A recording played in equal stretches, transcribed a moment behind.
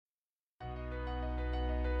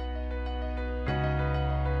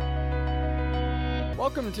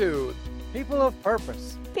Welcome to People of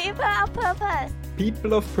Purpose. People of Purpose.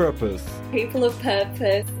 People of Purpose. People of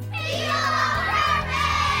Purpose.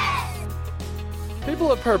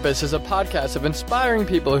 People of Purpose is a podcast of inspiring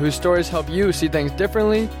people whose stories help you see things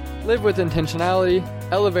differently, live with intentionality,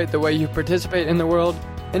 elevate the way you participate in the world,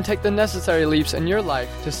 and take the necessary leaps in your life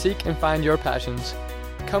to seek and find your passions.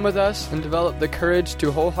 Come with us and develop the courage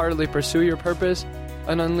to wholeheartedly pursue your purpose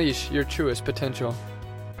and unleash your truest potential.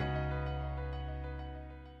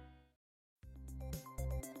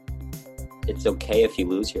 It's okay if you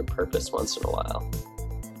lose your purpose once in a while.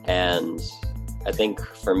 And I think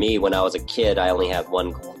for me, when I was a kid, I only had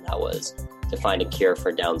one goal, and that was to find a cure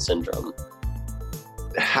for Down syndrome.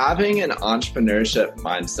 Having an entrepreneurship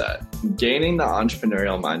mindset, gaining the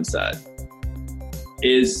entrepreneurial mindset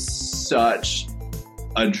is such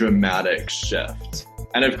a dramatic shift.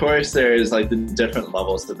 And of course, there's like the different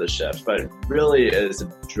levels of the shift, but it really is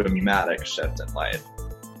a dramatic shift in life.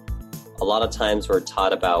 A lot of times we're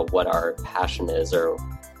taught about what our passion is or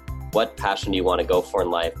what passion you want to go for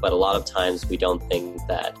in life, but a lot of times we don't think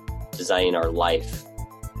that designing our life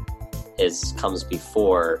comes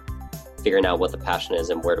before figuring out what the passion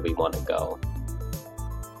is and where do we want to go.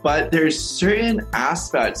 But there's certain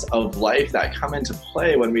aspects of life that come into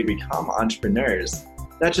play when we become entrepreneurs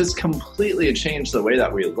that just completely change the way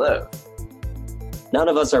that we live. None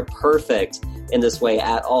of us are perfect in this way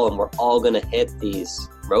at all, and we're all going to hit these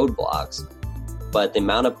roadblocks. But the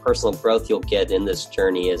amount of personal growth you'll get in this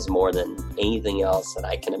journey is more than anything else that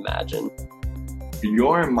I can imagine.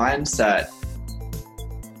 Your mindset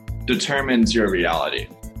determines your reality.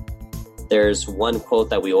 There's one quote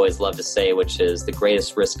that we always love to say, which is the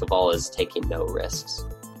greatest risk of all is taking no risks.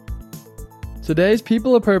 Today's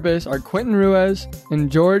People of Purpose are Quentin Ruiz and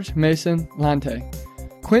George Mason Lante.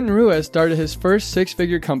 Quentin Ruiz started his first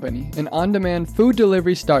six-figure company, an on-demand food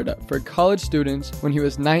delivery startup for college students when he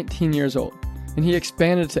was 19 years old, and he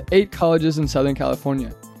expanded to 8 colleges in Southern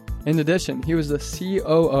California. In addition, he was the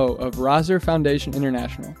COO of Rosser Foundation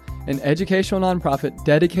International, an educational nonprofit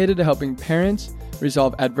dedicated to helping parents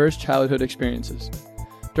resolve adverse childhood experiences.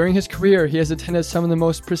 During his career, he has attended some of the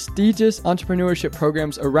most prestigious entrepreneurship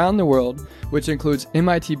programs around the world, which includes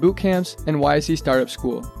MIT boot camps and YC Startup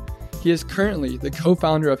School. He is currently the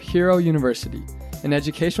co-founder of Hero University, an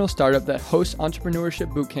educational startup that hosts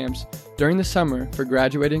entrepreneurship boot camps during the summer for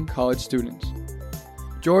graduating college students.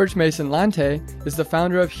 George Mason Lante is the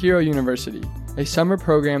founder of Hero University, a summer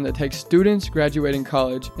program that takes students graduating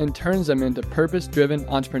college and turns them into purpose-driven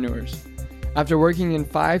entrepreneurs. After working in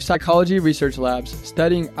 5 psychology research labs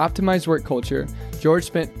studying optimized work culture, George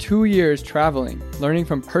spent 2 years traveling, learning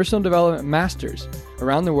from personal development masters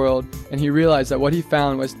around the world, and he realized that what he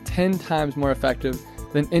found was 10 times more effective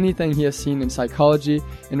than anything he has seen in psychology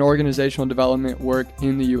and organizational development work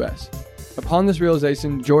in the US. Upon this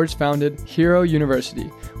realization, George founded Hero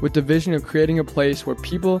University with the vision of creating a place where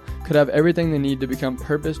people could have everything they need to become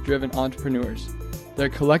purpose-driven entrepreneurs. Their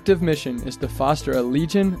collective mission is to foster a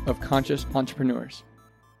legion of conscious entrepreneurs.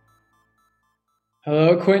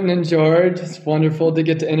 Hello, Quentin and George. It's wonderful to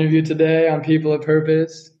get to interview today on People of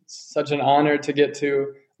Purpose. It's such an honor to get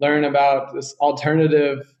to learn about this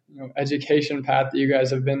alternative education path that you guys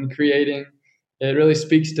have been creating. It really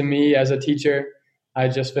speaks to me as a teacher. I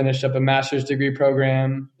just finished up a master's degree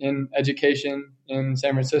program in education in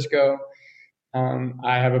San Francisco.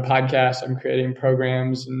 I have a podcast. I'm creating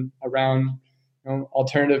programs around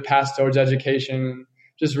alternative paths towards education.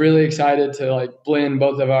 Just really excited to blend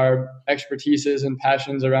both of our expertises and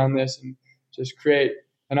passions around this and just create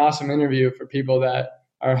an awesome interview for people that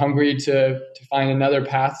are hungry to find another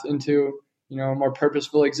path into a more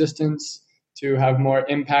purposeful existence, to have more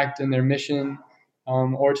impact in their mission,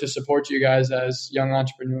 or to support you guys as young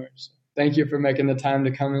entrepreneurs. Thank you for making the time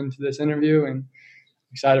to come into this interview, and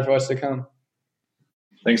excited for what's to come.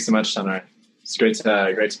 Thanks so much, Tanner. It's great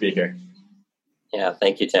to be here. Yeah,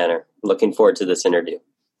 thank you, Tanner. Looking forward to this interview.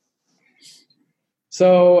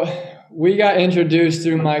 So we got introduced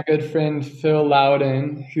through my good friend, Phil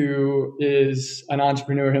Loudon, who is an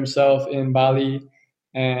entrepreneur himself in Bali.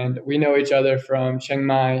 And we know each other from Chiang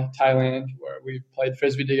Mai, Thailand, where we played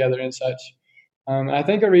Frisbee together and such. And I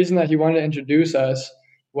think a reason that he wanted to introduce us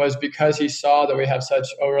was because he saw that we have such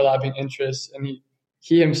overlapping interests. And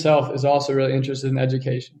he himself is also really interested in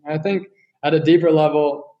education. And I think at a deeper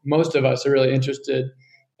level, most of us are really interested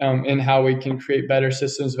in how we can create better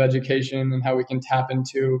systems of education and how we can tap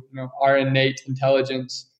into our innate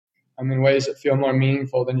intelligence in ways that feel more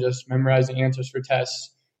meaningful than just memorizing answers for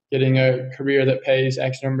tests, getting a career that pays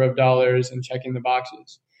X number of dollars and checking the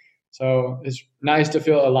boxes. So it's nice to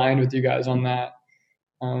feel aligned with you guys on that.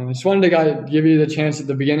 I just wanted to give you the chance at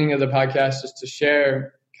the beginning of the podcast just to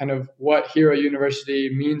share kind of what Hero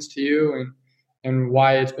University means to you and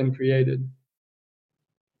why it's been created.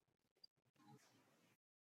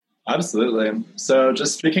 Absolutely. So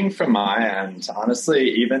just speaking from my end,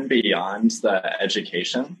 honestly, even beyond the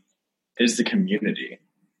education is the community.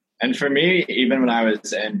 And for me, even when I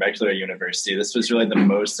was in regular university, this was really the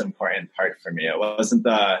most important part for me. It wasn't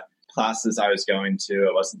the classes I was going to,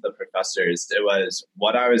 it wasn't the professors, it was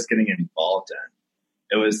what I was getting involved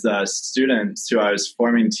in. It was the students who I was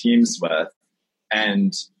forming teams with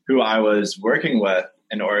and who I was working with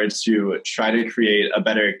in order to try to create a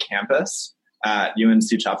better campus at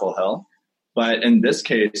UNC Chapel Hill, but in this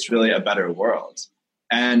case, really a better world.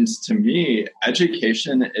 And to me,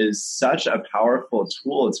 education is such a powerful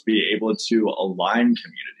tool to be able to align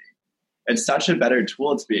community. It's such a better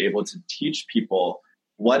tool to be able to teach people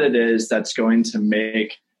what it is that's going to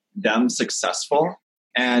make them successful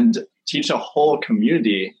and teach a whole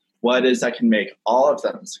community what it is that can make all of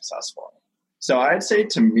them successful. So I'd say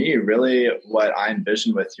to me, really what I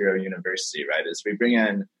envision with Hero University, right, is we bring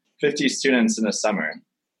in 50 students in a summer,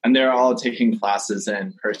 and they're all taking classes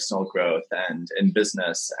in personal growth and in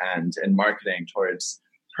business and in marketing towards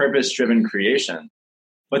purpose-driven creation.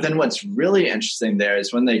 But then what's really interesting there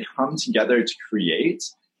is when they come together to create,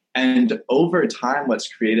 and over time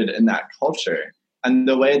what's created in that culture and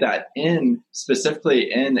the way that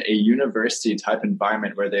specifically in a university type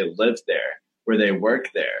environment where they live there, where they work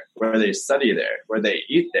there, where they study there, where they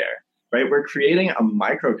eat there, right? We're creating a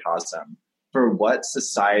microcosm for what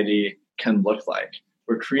society can look like.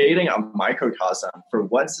 We're creating a microcosm for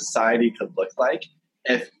what society could look like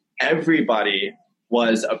if everybody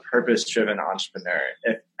was a purpose-driven entrepreneur,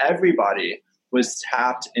 if everybody was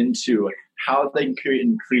tapped into how they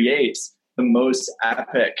can create the most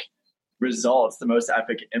epic results, the most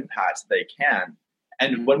epic impact they can.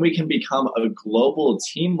 And when we can become a global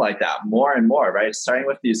team like that more and more, right, starting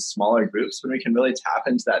with these smaller groups, when we can really tap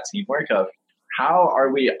into that teamwork of how are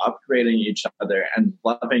we upgrading each other and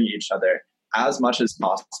loving each other as much as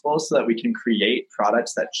possible so that we can create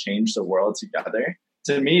products that change the world together.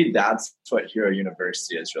 To me, that's what Hero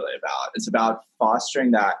University is really about. It's about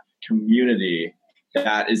fostering that community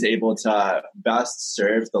that is able to best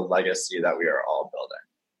serve the legacy that we are all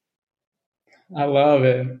building. I love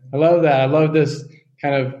it. I love that. I love this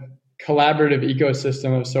kind of collaborative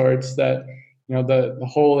ecosystem of sorts that, you know, the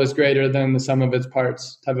whole is greater than the sum of its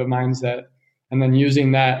parts type of mindset. And then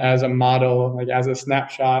using that as a model, like as a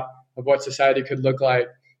snapshot of what society could look like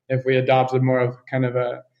if we adopted more of kind of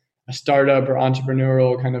a startup or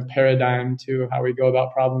entrepreneurial kind of paradigm to how we go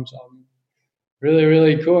about problem solving. Really,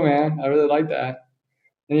 really cool, man. I really like that.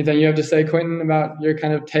 Anything you have to say, Quentin, about your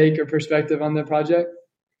kind of take or perspective on the project?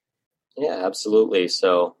 Yeah, absolutely.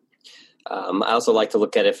 So I also like to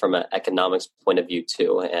look at it from an economics point of view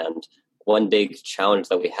too. And one big challenge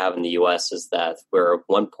that we have in the U.S. is that we're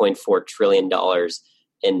 $1.4 trillion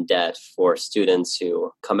in debt for students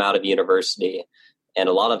who come out of university. And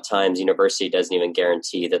a lot of times university doesn't even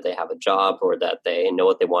guarantee that they have a job or that they know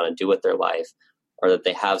what they want to do with their life or that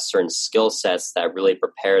they have certain skill sets that really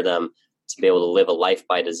prepare them to be able to live a life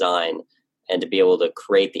by design and to be able to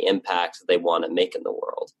create the impact that they want to make in the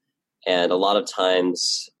world. And a lot of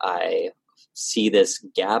times I see this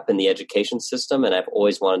gap in the education system, and I've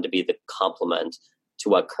always wanted to be the complement to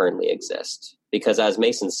what currently exists. Because as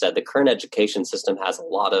Mason said, the current education system has a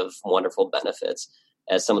lot of wonderful benefits.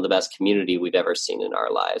 It has some of the best community we've ever seen in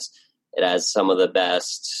our lives. It has some of the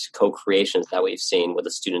best co-creations that we've seen with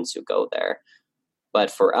the students who go there. But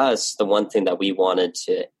for us, the one thing that we wanted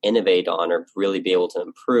to innovate on or really be able to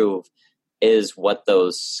improve is what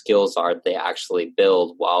those skills are they actually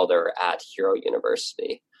build while they're at Hero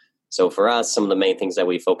University. So for us, some of the main things that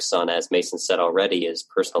we focus on, as Mason said already, is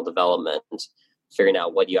personal development, figuring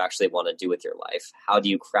out what you actually want to do with your life. How do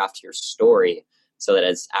you craft your story so that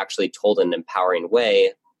it's actually told in an empowering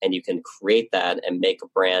way and you can create that and make a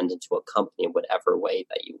brand into a company in whatever way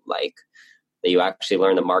that you like. That you actually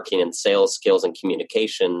learn the marketing and sales skills and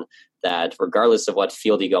communication that regardless of what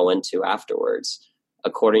field you go into afterwards,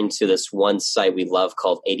 according to this one site we love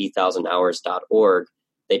called 80,000hours.org,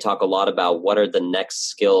 they talk a lot about what are the next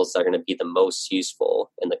skills that are going to be the most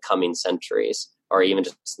useful in the coming centuries, or even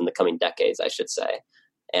just in the coming decades, I should say.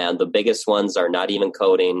 And the biggest ones are not even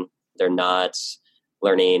coding. They're not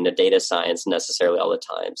learning data science necessarily all the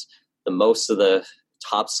times. The most of the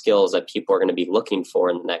top skills that people are going to be looking for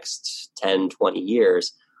in the next 10, 20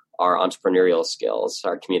 years are entrepreneurial skills,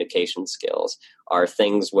 are communication skills, are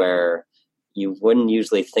things where you wouldn't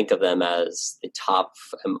usually think of them as the top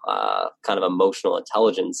kind of emotional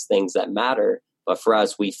intelligence things that matter. But for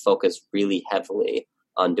us, we focus really heavily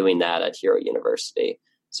on doing that at Hero University.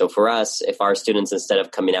 So for us, if our students, instead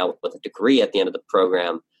of coming out with a degree at the end of the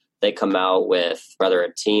program, they come out with rather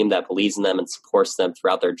a team that believes in them and supports them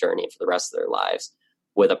throughout their journey for the rest of their lives,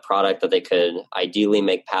 with a product that they could ideally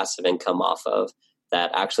make passive income off of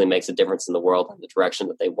that actually makes a difference in the world in the direction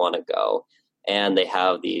that they want to go. And they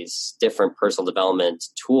have these different personal development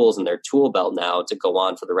tools in their tool belt now to go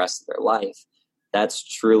on for the rest of their life. That's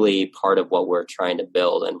truly part of what we're trying to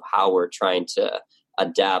build and how we're trying to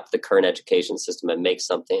adapt the current education system and make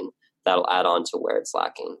something that'll add on to where it's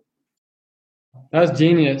lacking. That's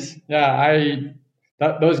genius. Yeah,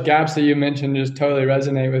 those gaps that you mentioned just totally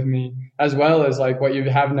resonate with me, as well as like what you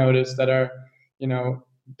have noticed that are,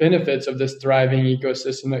 benefits of this thriving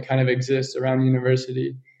ecosystem that kind of exists around the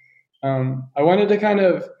university. I wanted to kind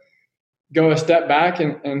of go a step back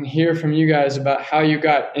and hear from you guys about how you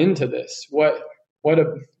got into this. What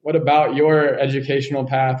about your educational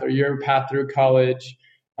path or your path through college,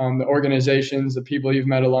 the organizations, the people you've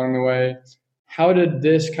met along the way? How did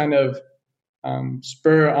this kind of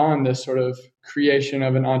spur on this sort of creation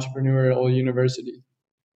of an entrepreneurial university?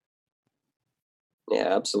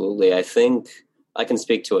 Yeah, absolutely. I think I can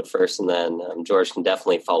speak to it first, and then George can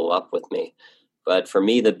definitely follow up with me. But for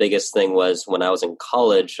me, the biggest thing was when I was in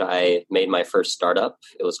college, I made my first startup.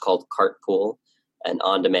 It was called Cartpool, an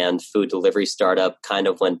on-demand food delivery startup, kind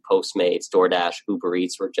of when Postmates, DoorDash, Uber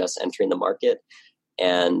Eats were just entering the market.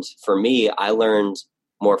 And for me, I learned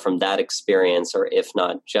more from that experience, or if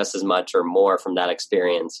not just as much or more from that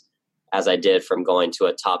experience as I did from going to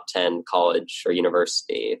a top 10 college or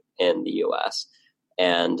university in the US.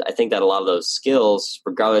 And I think that a lot of those skills,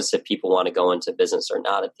 regardless if people want to go into business or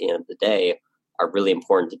not at the end of the day, are really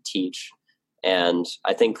important to teach. And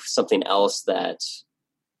I think something else that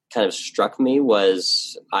kind of struck me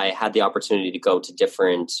was I had the opportunity to go to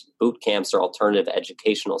different boot camps or alternative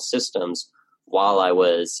educational systems while I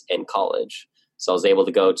was in college. So I was able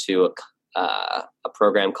to go to a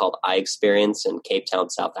program called iExperience in Cape Town,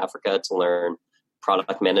 South Africa, to learn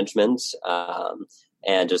product management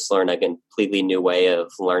and just learn a completely new way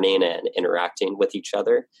of learning and interacting with each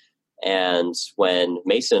other. And when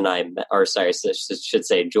Mason and I met, or sorry, I should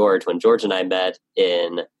say George, when George and I met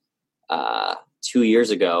in 2 years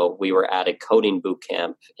ago, we were at a coding boot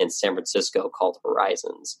camp in San Francisco called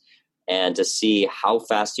Horizons. And to see how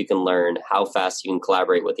fast you can learn, how fast you can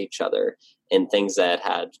collaborate with each other in things that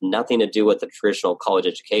had nothing to do with the traditional college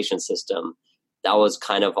education system, that was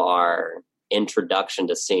kind of our introduction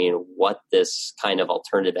to seeing what this kind of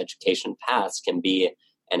alternative education paths can be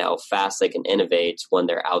and how fast they can innovate when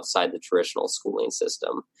they're outside the traditional schooling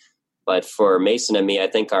system. But for Mason and me, I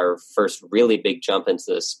think our first really big jump into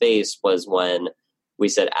this space was when we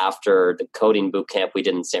said after the coding boot camp we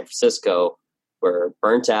did in San Francisco, we're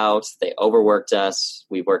burnt out, they overworked us,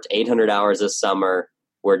 we worked 800 hours this summer,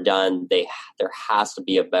 we're done. There has to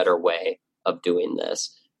be a better way of doing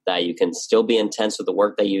this, that you can still be intense with the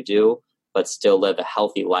work that you do, but still live a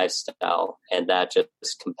healthy lifestyle. And that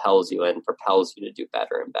just compels you and propels you to do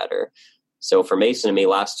better and better. So for Mason and me,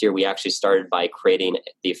 last year, we actually started by creating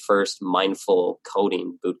the first mindful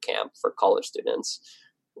coding boot camp for college students.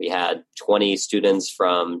 We had 20 students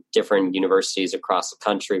from different universities across the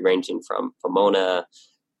country, ranging from Pomona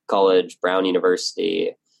College, Brown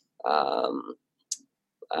University, Loyola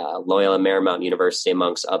Marymount University,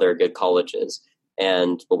 amongst other good colleges.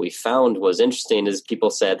 And what we found was interesting is people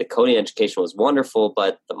said the coding education was wonderful,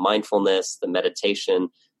 but the mindfulness, the meditation,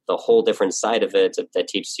 the whole different side of it that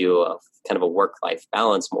teaches you a kind of a work-life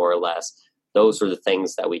balance, more or less, those were the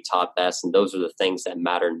things that we taught best. And those were the things that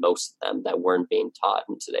mattered most to them that weren't being taught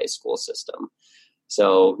in today's school system.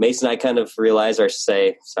 So Mason and I kind of realized, or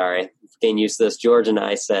say, sorry, getting used to this, George and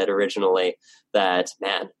I said originally that,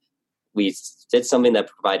 man, we did something that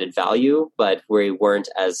provided value, but we weren't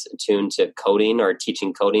as attuned to coding or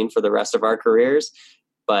teaching coding for the rest of our careers.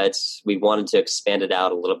 But we wanted to expand it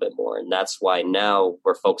out a little bit more. And that's why now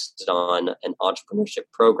we're focused on an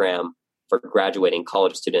entrepreneurship program for graduating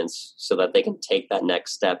college students so that they can take that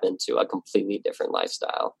next step into a completely different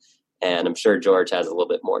lifestyle. And I'm sure George has a little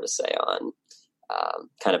bit more to say on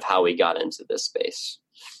kind of how we got into this space.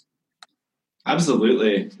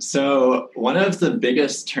 Absolutely. So one of the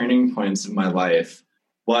biggest turning points of my life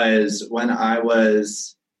was when I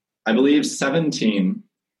was, I believe, 17,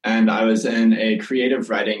 and I was in a creative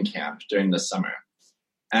writing camp during the summer.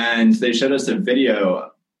 And they showed us a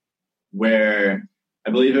video where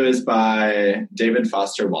I believe it was by David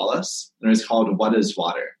Foster Wallace, and it was called What is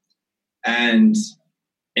Water? And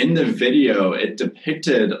in the video, it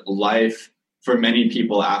depicted life for many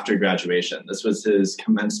people after graduation. This was his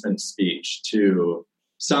commencement speech to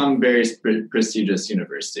some very prestigious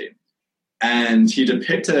university. And he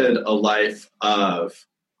depicted a life of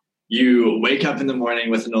you wake up in the morning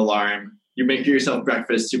with an alarm, you make yourself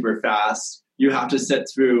breakfast super fast, you have to sit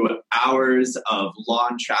through hours of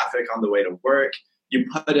long traffic on the way to work, you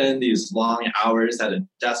put in these long hours at a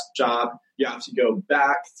desk job, you have to go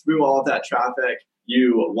back through all of that traffic,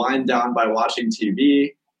 you wind down by watching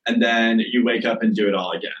TV, and then you wake up and do it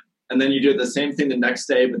all again. And then you do the same thing the next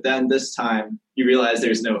day, but then this time you realize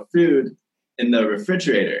there's no food in the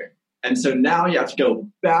refrigerator. And so now you have to go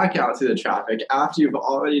back out through the traffic after you've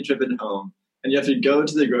already driven home, and you have to go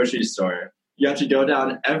to the grocery store. You have to go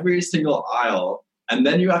down every single aisle, and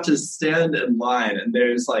then you have to stand in line, and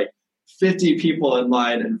there's like 50 people in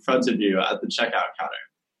line in front of you at the checkout counter.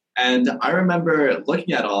 And I remember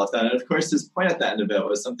looking at all of that. And of course, his point at the end of it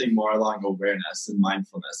was something more along awareness and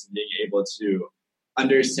mindfulness and being able to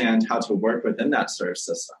understand how to work within that sort of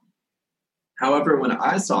system. However, when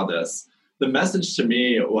I saw this, the message to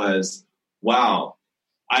me was, wow,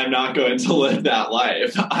 I'm not going to live that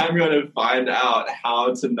life. I'm going to find out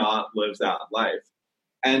how to not live that life.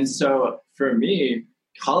 And so for me,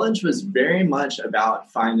 college was very much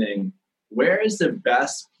about finding where is the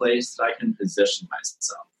best place that I can position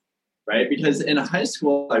myself, right? Because in high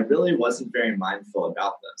school, I really wasn't very mindful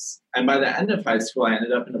about this. And by the end of high school, I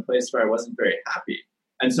ended up in a place where I wasn't very happy.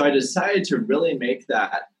 And so I decided to really make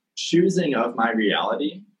that choosing of my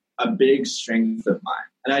reality a big strength of mine.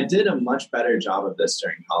 And I did a much better job of this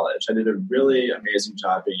during college. I did a really amazing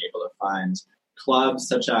job being able to find clubs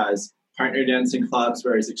such as partner dancing clubs,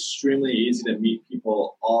 where it's extremely easy to meet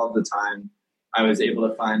people all of the time. I was able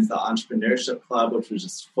to find the entrepreneurship club, which was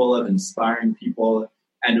just full of inspiring people,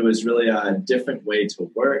 and it was really a different way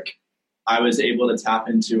to work. I was able to tap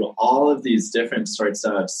into all of these different sorts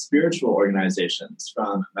of spiritual organizations,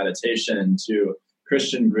 from meditation to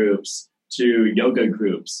Christian groups to yoga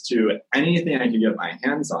groups to anything I could get my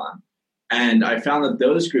hands on. And I found that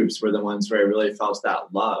those groups were the ones where I really felt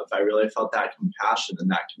that love. I really felt that compassion and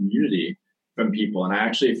that community from people. And I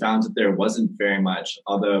actually found that there wasn't very much,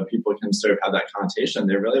 although people can sort of have that connotation,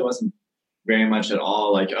 there really wasn't very much at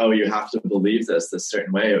all like, oh, you have to believe this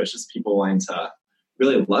certain way. It was just people wanting to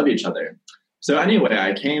really love each other. So anyway,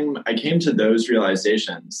 I came to those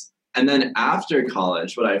realizations. And then after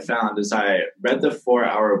college, what I found is I read the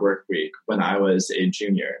 4-Hour Work Week when I was a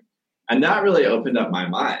junior. And that really opened up my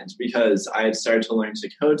mind because I had started to learn to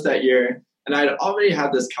code that year. And I'd already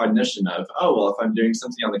had this cognition of, oh, well, if I'm doing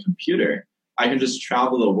something on the computer, I can just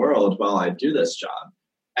travel the world while I do this job.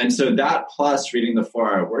 And so that plus reading the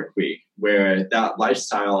 4-Hour Work Week, where that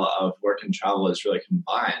lifestyle of work and travel is really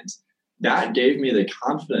combined, that gave me the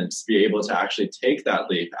confidence to be able to actually take that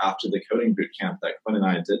leap after the coding boot camp that Quinn and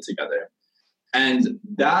I did together. And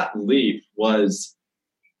that leap was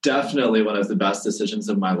definitely one of the best decisions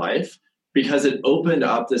of my life because it opened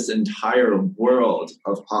up this entire world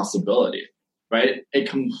of possibility, right? It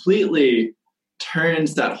completely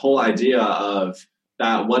turns that whole idea of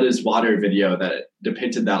that what is water video that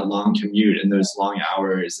depicted that long commute and those long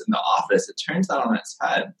hours in the office. It turns that on its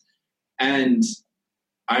head. And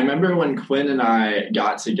I remember when Quinn and I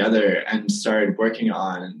got together and started working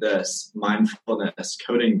on this mindfulness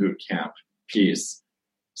coding bootcamp piece,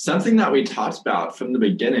 something that we talked about from the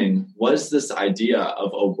beginning was this idea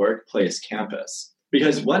of a workplace campus.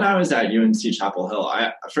 Because when I was at UNC Chapel Hill,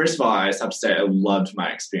 first of all, I just have to say I loved my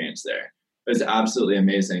experience there. It was absolutely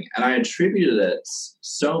amazing. And I attributed it,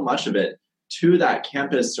 so much of it, to that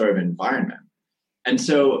campus sort of environment. And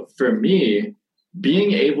so for me,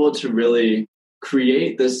 being able to really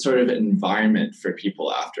create this sort of environment for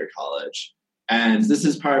people after college. And this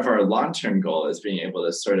is part of our long-term goal, is being able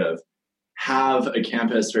to sort of have a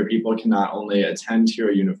campus where people can not only attend to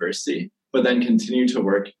your university, but then continue to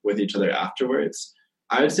work with each other afterwards.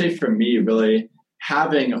 I would say for me, really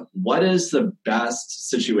having what is the best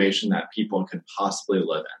situation that people could possibly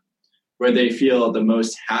live in, where they feel the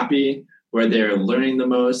most happy, where they're learning the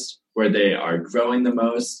most, where they are growing the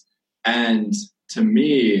most. And to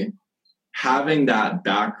me, having that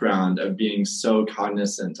background of being so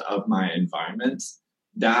cognizant of my environment,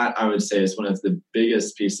 that I would say is one of the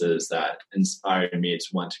biggest pieces that inspired me to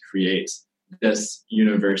want to create this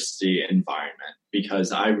university environment,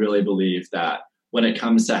 because I really believe that when it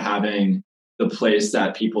comes to having the place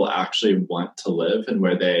that people actually want to live and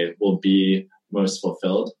where they will be most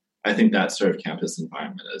fulfilled, I think that sort of campus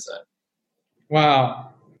environment is it.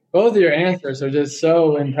 Wow. Both of your answers are just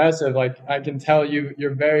so impressive. Like, I can tell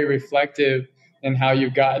you're very reflective in how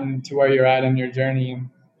you've gotten to where you're at in your journey. And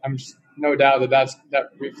I'm just, no doubt that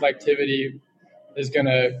reflectivity is going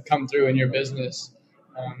to come through in your business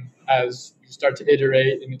as you start to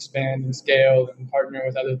iterate and expand and scale and partner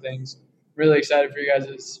with other things. really excited for you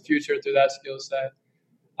guys' future through that skill set.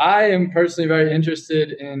 I am personally very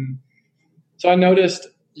interested in, so I noticed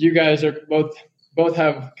you guys are both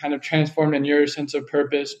have kind of transformed in your sense of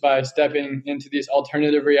purpose by stepping into these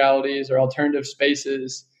alternative realities or alternative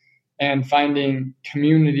spaces and finding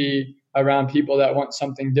community around people that want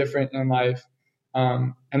something different in life.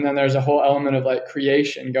 And then there's a whole element of like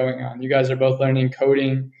creation going on. You guys are both learning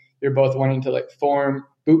coding. You're both wanting to like form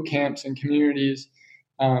boot camps and communities.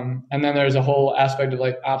 And then there's a whole aspect of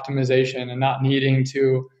like optimization and not needing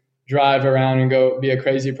to drive around and go be a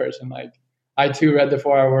crazy person. Like I too read the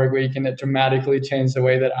 4-Hour Work Week, and it dramatically changed the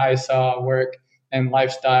way that I saw work and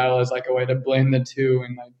lifestyle as like a way to blend the two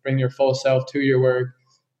and like bring your full self to your work.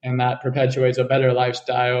 And that perpetuates a better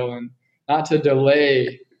lifestyle, and not to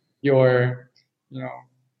delay your,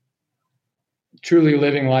 truly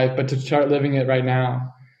living life, but to start living it right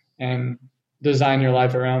now and design your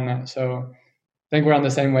life around that. So I think we're on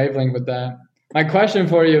the same wavelength with that. My question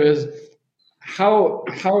for you is, how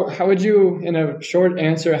would you, in a short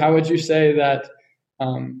answer, how would you say that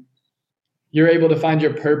you're able to find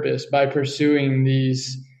your purpose by pursuing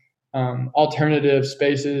these alternative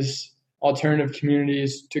spaces, alternative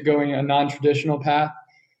communities, to going a non-traditional path?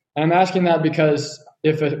 And I'm asking that because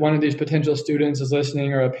if one of these potential students is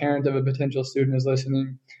listening, or a parent of a potential student is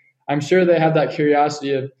listening, I'm sure they have that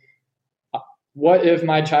curiosity of, what if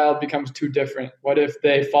my child becomes too different? What if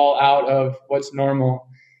they fall out of what's normal?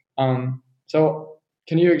 So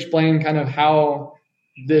can you explain kind of how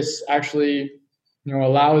this actually,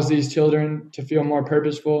 allows these children to feel more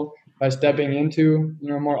purposeful by stepping into,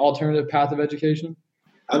 a more alternative path of education?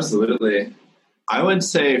 Absolutely. I would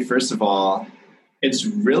say, first of all, it's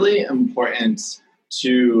really important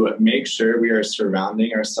to make sure we are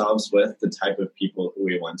surrounding ourselves with the type of people who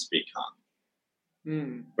we want to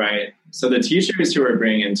become. Right? So the teachers who we're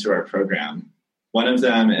bringing into our program, one of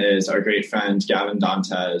them is our great friend, Gavin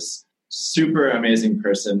Dantes, super amazing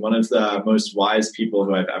person, one of the most wise people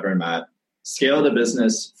who I've ever met, scaled a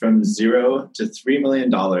business from $0 to $3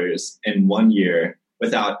 million in 1 year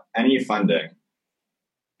without any funding,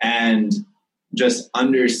 and just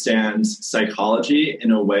understands psychology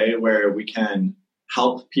in a way where we can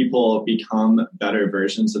help people become better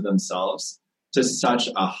versions of themselves to such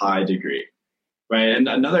a high degree, right? And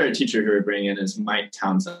another teacher who we're bringing in is Mike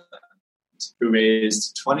Townsend, who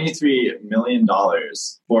raised $23 million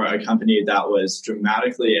for a company that was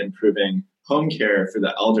dramatically improving home care for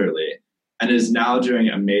the elderly, and is now doing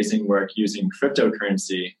amazing work using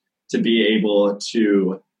cryptocurrency to be able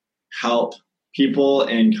to help people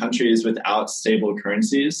in countries without stable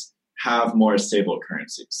currencies have more stable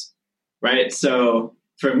currencies, right? So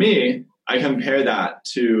for me, I compare that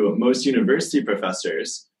to most university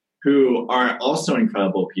professors who are also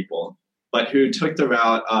incredible people, but who took the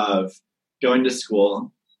route of going to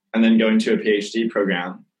school and then going to a PhD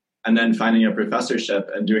program and then finding a professorship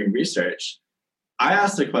and doing research. I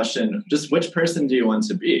asked the question, just which person do you want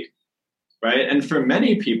to be, right? And for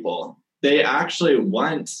many people, they actually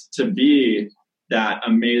want to be that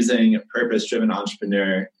amazing purpose-driven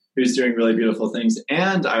entrepreneur who's doing really beautiful things.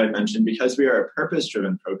 And I would mention, because we are a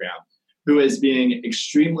purpose-driven program, who is being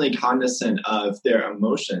extremely cognizant of their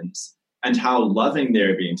emotions and how loving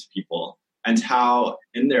they're being to people and how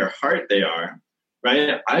in their heart they are,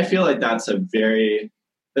 right? I feel like that's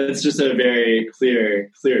just a very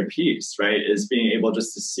clear piece, right? Is being able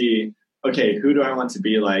just to see, okay, who do I want to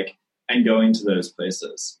be like, and going to those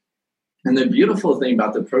places. And the beautiful thing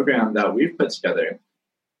about the program that we've put together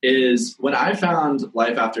is, when I found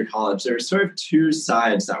life after college, there were sort of two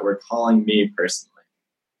sides that were calling me personally.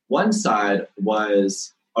 One side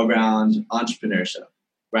was around entrepreneurship,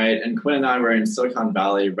 right? And Quinn and I were in Silicon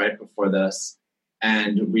Valley right before this,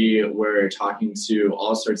 and we were talking to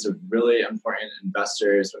all sorts of really important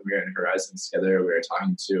investors when we were in Horizons together. We were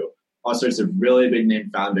talking to all sorts of really big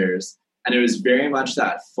name founders, and it was very much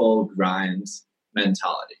that full grind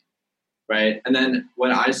mentality, right? And then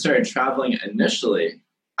when I started traveling initially,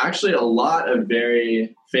 actually a lot of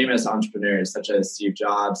very famous entrepreneurs, such as Steve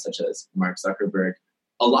Jobs, such as Mark Zuckerberg,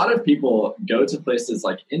 a lot of people go to places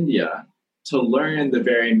like India to learn the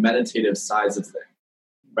very meditative sides of things,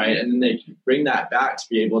 right? And then they bring that back to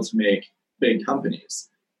be able to make big companies.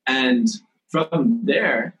 And from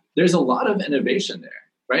there, there's a lot of innovation there,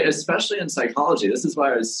 right? Especially in psychology. This is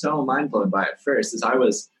why I was so mind blown by it first, is I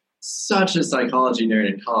was such a psychology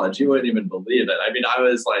nerd in college. You wouldn't even believe it. I mean, I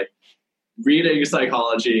was like reading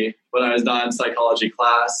psychology when I was not in psychology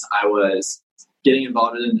class. I was getting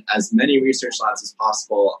involved in as many research labs as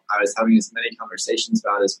possible. I was having as many conversations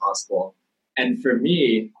about it as possible. And for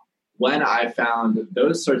me, when I found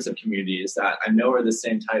those sorts of communities that I know are the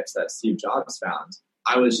same types that Steve Jobs found,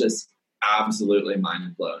 I was just absolutely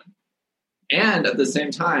mind blown. And at the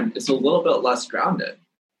same time, it's a little bit less grounded.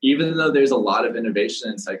 Even though there's a lot of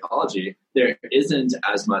innovation in psychology, there isn't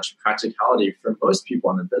as much practicality for most people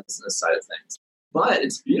on the business side of things. But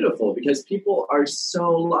it's beautiful because people are so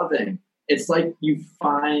loving. It's like you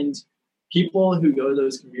find people who go to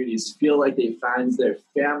those communities feel like they find their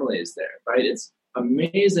families there, right? It's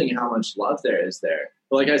amazing how much love there is there.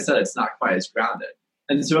 But like I said, it's not quite as grounded.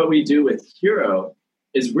 And so what we do with Hero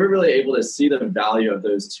is we're really able to see the value of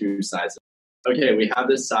those two sides. Okay, we have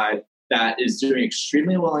this side that is doing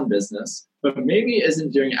extremely well in business, but maybe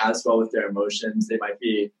isn't doing as well with their emotions. They might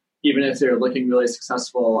be, even if they're looking really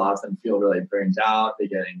successful, a lot of them feel really burned out. They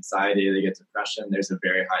get anxiety, they get depression. There's a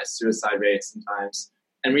very high suicide rate sometimes.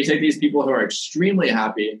 And we take these people who are extremely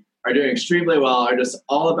happy, are doing extremely well, are just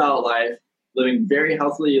all about life, living very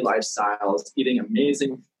healthy lifestyles, eating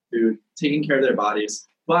amazing food, taking care of their bodies.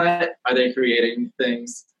 But are they creating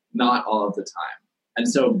things? Not all of the time. And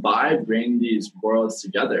so by bringing these worlds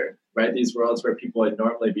together, right, these worlds where people would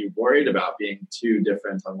normally be worried about being too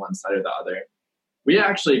different on one side or the other, we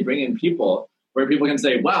actually bring in people where people can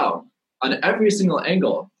say, wow, on every single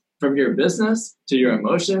angle, from your business to your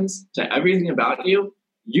emotions to everything about you,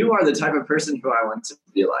 you are the type of person who I want to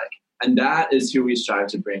be like. And that is who we strive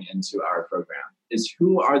to bring into our program, is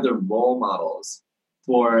who are the role models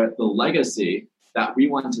for the legacy that we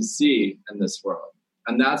want to see in this world.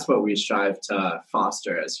 And that's what we strive to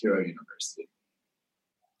foster as Hero University.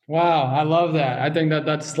 Wow, I love that. I think that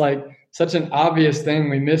that's like such an obvious thing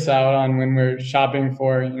we miss out on when we're shopping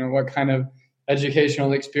for, what kind of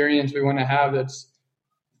educational experience we want to have.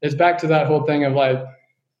 It's back to that whole thing of like,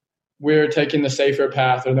 we're taking the safer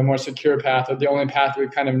path or the more secure path or the only path we've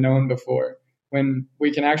kind of known before, when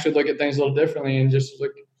we can actually look at things a little differently and just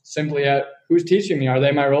look simply at who's teaching me. Are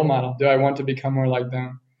they my role model? Do I want to become more like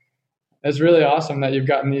them? It's really awesome that you've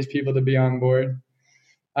gotten these people to be on board.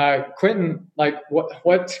 Quentin, like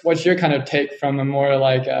what's your kind of take from a more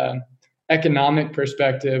like economic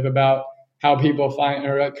perspective about how people find,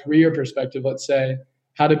 or a career perspective, let's say,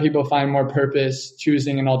 how do people find more purpose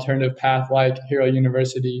choosing an alternative path like Hero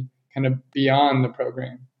University, kind of beyond the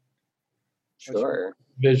program? Sure.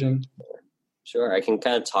 Vision. Sure. I can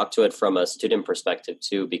kind of talk to it from a student perspective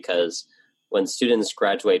too, because when students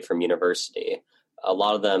graduate from university, a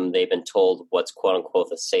lot of them, they've been told what's quote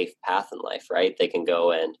unquote a safe path in life, right? They can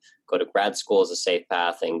go to grad school as a safe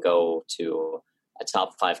path and go to a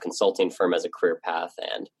top 5 consulting firm as a career path.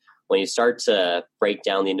 And when you start to break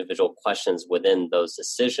down the individual questions within those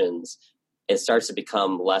decisions, it starts to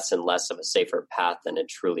become less and less of a safer path than it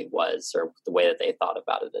truly was, or the way that they thought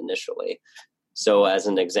about it initially. So as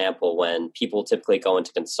an example, when people typically go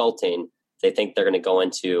into consulting, they think they're going to go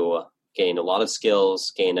into gain a lot of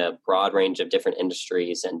skills, gain a broad range of different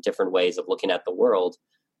industries and different ways of looking at the world.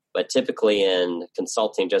 But typically in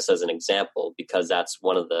consulting, just as an example, because that's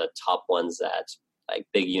one of the top ones that like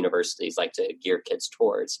big universities like to gear kids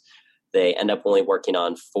towards, they end up only working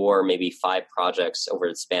on 4, maybe 5 projects over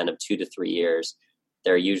the span of 2 to 3 years.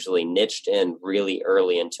 They're usually niched in really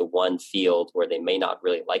early into one field where they may not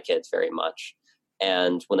really like it very much.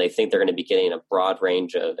 And when they think they're going to be getting a broad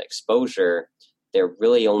range of exposure, they're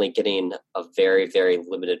really only getting a very, very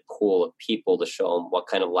limited pool of people to show them what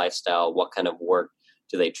kind of lifestyle, what kind of work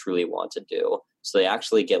do they truly want to do. So they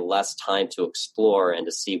actually get less time to explore and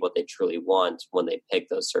to see what they truly want when they pick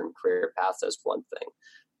those certain career paths as one thing.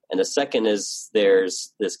 And the second is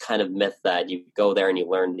there's this kind of myth that you go there and you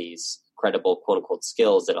learn these credible quote unquote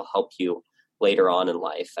skills that'll help you later on in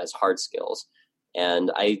life as hard skills.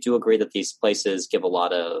 And I do agree that these places give a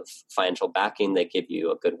lot of financial backing. They give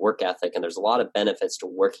you a good work ethic, and there's a lot of benefits to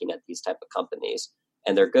working at these type of companies.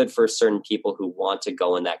 And they're good for certain people who want to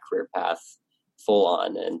go in that career path full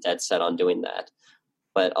on and dead set on doing that.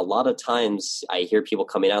 But a lot of times I hear people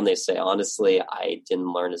coming out and they say, honestly, I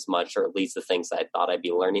didn't learn as much, or at least the things that I thought I'd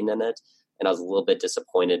be learning in it. And I was a little bit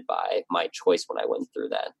disappointed by my choice when I went through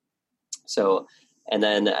that. So, and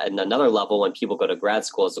then at another level, when people go to grad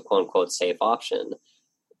school as a quote unquote safe option,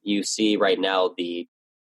 you see right now the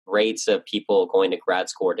rates of people going to grad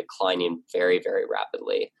school are declining very, very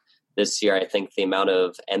rapidly. This year, I think the amount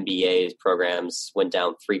of MBA programs went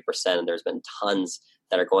down 3%, and there's been tons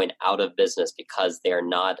that are going out of business because they're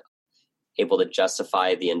not able to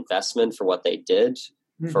justify the investment for what they did,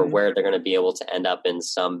 for where they're going to be able to end up in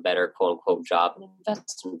some better quote unquote job in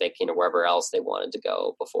investment banking or wherever else they wanted to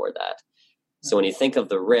go before that. So when you think of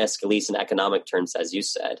the risk, at least in economic terms, as you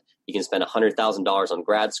said, you can spend $100,000 on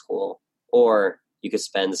grad school, or you could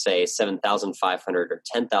spend, say, $7,500 or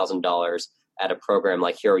 $10,000 at a program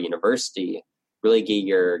like Hero University, really get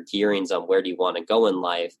your gearings on where do you want to go in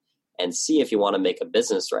life, and see if you want to make a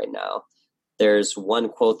business right now. There's one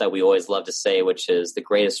quote that we always love to say, which is the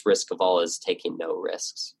greatest risk of all is taking no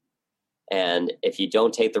risks. And if you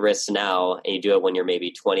don't take the risks now and you do it when you're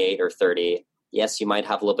maybe 28 or 30, yes, you might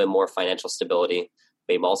have a little bit more financial stability.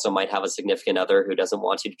 But you also might have a significant other who doesn't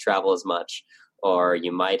want you to travel as much, or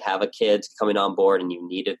you might have a kid coming on board and you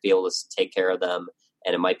need to be able to take care of them.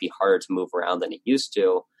 And it might be harder to move around than it used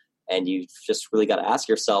to. And you just really got to ask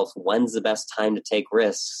yourself, when's the best time to take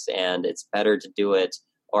risks? And it's better to do it,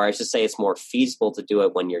 or I should say it's more feasible to do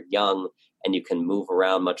it when you're young and you can move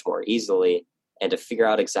around much more easily, and to figure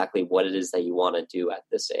out exactly what it is that you want to do at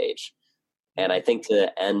this age. And I think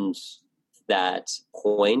to end that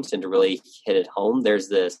point and to really hit it home, there's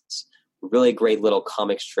this really great little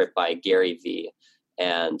comic strip by Gary Vee.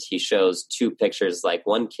 And he shows two pictures, like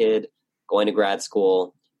one kid going to grad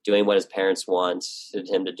school, doing what his parents wanted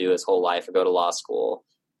him to do his whole life, or go to law school,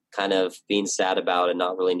 kind of being sad about it,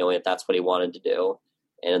 not really knowing if that's what he wanted to do.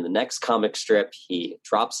 And in the next comic strip, he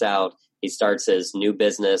drops out, he starts his new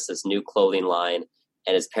business, his new clothing line,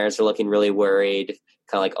 and his parents are looking really worried,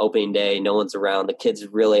 kind of like opening day, no one's around, the kid's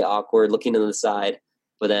really awkward, looking to the side.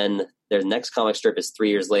 But then their next comic strip is 3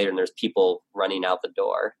 years later, and there's people running out the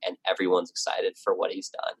door, and everyone's excited for what he's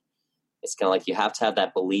done. It's kind of like you have to have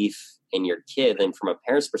that belief in your kid. And from a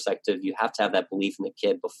parent's perspective, you have to have that belief in the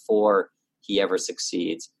kid before he ever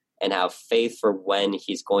succeeds, and have faith for when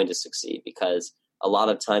he's going to succeed. Because a lot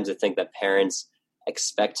of times I think that parents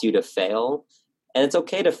expect you to fail, and it's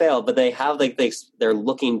okay to fail, but they have they're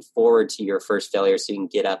looking forward to your first failure so you can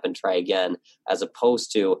get up and try again, as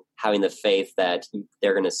opposed to having the faith that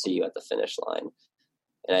they're going to see you at the finish line.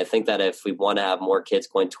 And I think that if we want to have more kids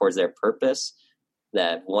going towards their purpose,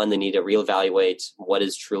 that one, they need to reevaluate what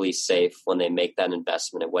is truly safe when they make that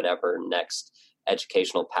investment in whatever next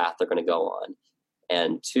educational path they're going to go on.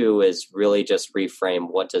 And two is really just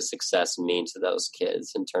reframe, what does success mean to those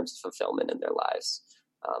kids in terms of fulfillment in their lives.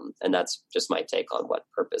 And that's just my take on what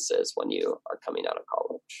purpose is when you are coming out of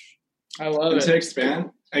college. I love it. To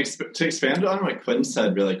expand on what Quinn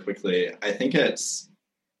said really quickly, I think it's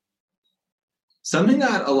something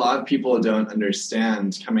that a lot of people don't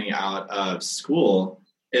understand coming out of school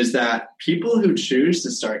is that people who choose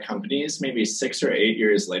to start companies maybe 6 or 8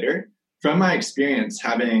 years later, from my experience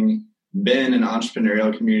having been in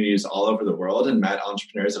entrepreneurial communities all over the world and met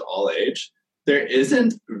entrepreneurs at all age, there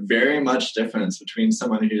isn't very much difference between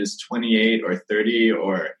someone who's 28 or 30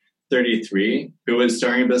 or 33 who is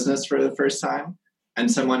starting a business for the first time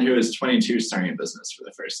and someone who is 22 starting a business for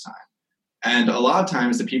the first time. And a lot of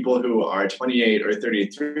times the people who are 28 or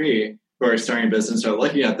 33 who are starting a business are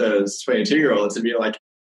looking at those 22-year-olds and be like,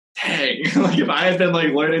 dang, like if I had been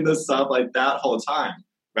like learning this stuff like that whole time,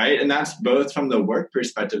 right? And that's both from the work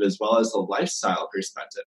perspective as well as the lifestyle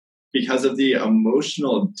perspective, because of the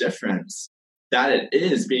emotional difference that it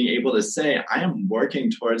is being able to say, I am working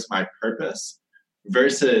towards my purpose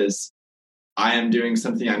versus I am doing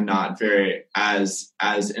something I'm not very as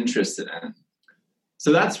interested in.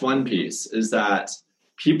 So that's one piece, is that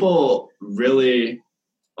people really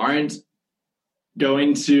aren't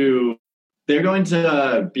going to, they're going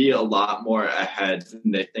to be a lot more ahead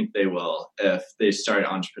than they think they will if they start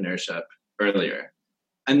entrepreneurship earlier.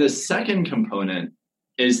 And the second component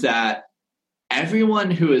is that everyone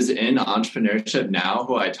who is in entrepreneurship now,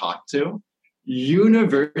 who I talk to,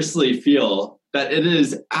 universally feel that it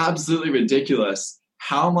is absolutely ridiculous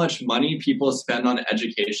how much money people spend on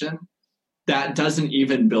education that doesn't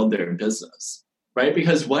even build their business, right?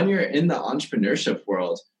 Because when you're in the entrepreneurship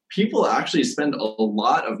world, people actually spend a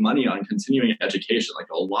lot of money on continuing education, like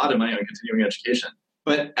a lot of money on continuing education.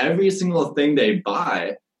 But every single thing they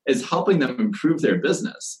buy is helping them improve their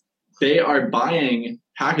business. They are buying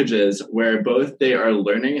packages where both they are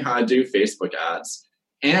learning how to do Facebook ads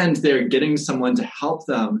and they're getting someone to help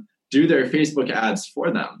them do their Facebook ads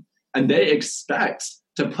for them. And they expect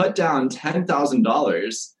to put down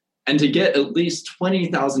 $10,000 and to get at least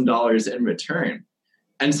 $20,000 in return.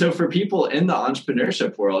 And so for people in the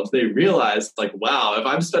entrepreneurship world, they realize like, wow, if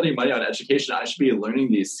I'm spending money on education, I should be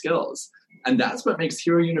learning these skills. And that's what makes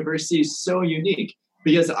Hero University so unique,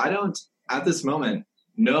 because I don't, at this moment,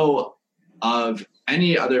 know of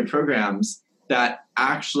any other programs that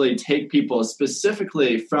actually take people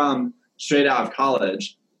specifically from straight out of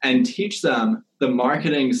college and teach them the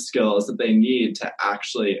marketing skills that they need to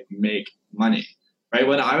actually make money, right?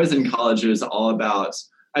 When I was in college, it was all about,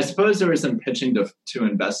 I suppose there was some pitching to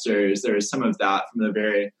investors. There was some of that from the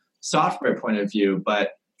very software point of view,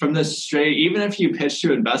 but from the straight, even if you pitch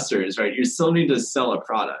to investors, right, you still need to sell a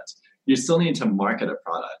product. You still need to market a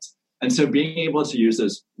product. And so being able to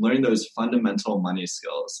learn those fundamental money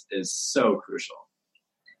skills is so crucial.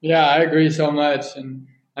 Yeah, I agree so much. And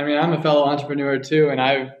I mean, I'm a fellow entrepreneur too, and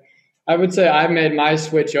I would say I've made my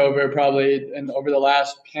switch over probably over the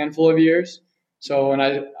last handful of years. So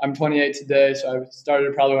I'm 28 today, so I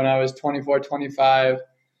started probably when I was 24, 25.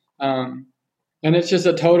 Um, and it's just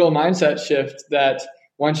a total mindset shift that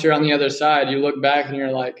once you're on the other side, you look back and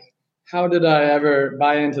you're like, how did I ever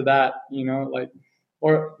buy into that? Like,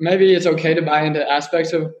 or maybe it's okay to buy into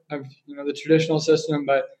aspects of the traditional system,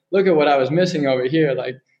 but look at what I was missing over here.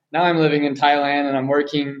 Like now I'm living in Thailand and I'm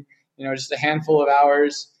working, just a handful of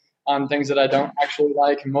hours on things that I don't actually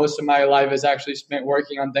like. Most of my life is actually spent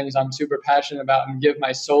working on things I'm super passionate about and give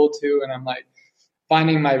my soul to. And I'm like,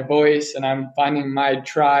 finding my voice and I'm finding my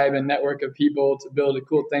tribe and network of people to build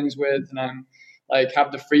cool things with. And I'm like,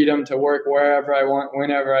 have the freedom to work wherever I want,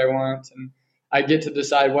 whenever I want. And I get to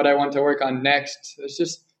decide what I want to work on next. There's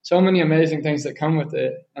just so many amazing things that come with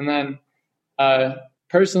it. And then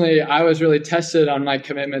personally, I was really tested on my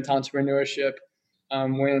commitment to entrepreneurship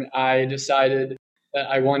when I decided that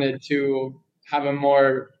I wanted to have a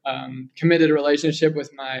more committed relationship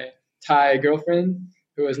with my Thai girlfriend,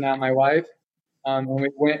 who is now my wife. And we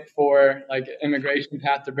went for like an immigration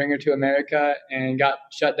path to bring her to America and got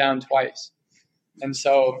shut down twice. And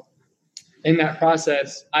so in that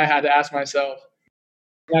process, I had to ask myself,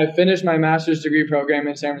 when I finished my master's degree program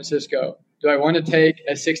in San Francisco, do I want to take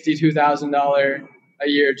a $62,000 a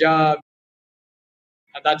year job?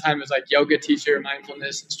 At that time, it was like yoga teacher,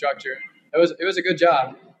 mindfulness instructor. It was a good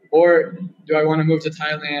job. Or do I want to move to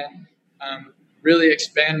Thailand, really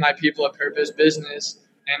expand my people of purpose business?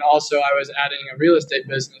 And also I was adding a real estate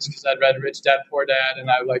business because I'd read Rich Dad Poor Dad, and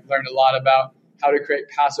I learned a lot about how to create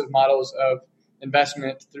passive models of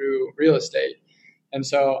investment through real estate. And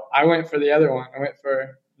so I went for the other one. I went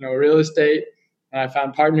for real estate, and I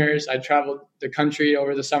found partners. I traveled the country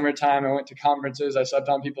over the summertime. I went to conferences. I slept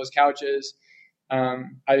on people's couches.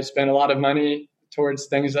 I spent a lot of money towards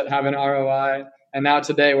things that have an ROI. And now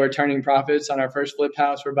today we're turning profits on our first flip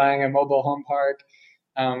house. We're buying a mobile home park.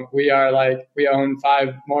 We own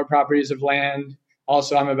 5 more properties of land.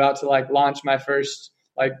 Also, I'm about to launch my first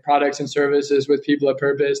products and services with people of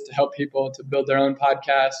purpose to help people to build their own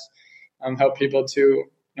podcasts, help people to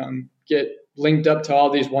get linked up to all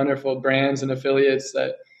these wonderful brands and affiliates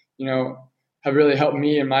that have really helped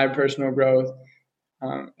me in my personal growth.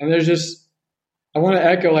 And I want to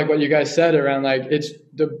echo what you guys said around it's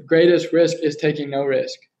the greatest risk is taking no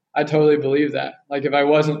risk. I totally believe that. If I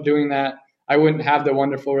wasn't doing that, I wouldn't have the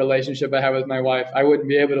wonderful relationship I have with my wife. I wouldn't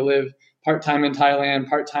be able to live part-time in Thailand,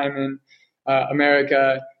 part-time in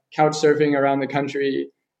America, couch surfing around the country.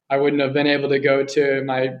 I wouldn't have been able to go to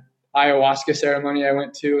my ayahuasca ceremony I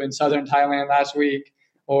went to in southern Thailand last week,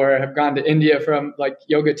 or have gone to India for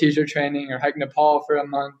yoga teacher training, or hike Nepal for a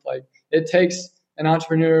month. It takes an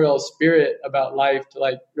entrepreneurial spirit about life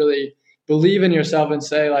to really believe in yourself and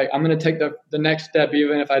say I'm going to take the next step,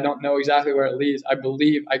 even if I don't know exactly where it leads. I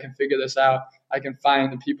believe I can figure this out. I can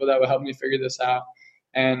find the people that will help me figure this out.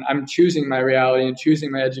 And I'm choosing my reality and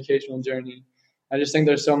choosing my educational journey. I just think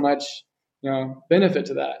there's so much, benefit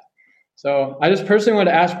to that. So I just personally want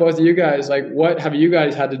to ask both of you guys, what have you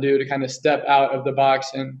guys had to do to kind of step out of the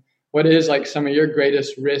box, and what is some of your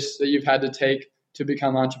greatest risks that you've had to take to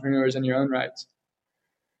become entrepreneurs in your own rights?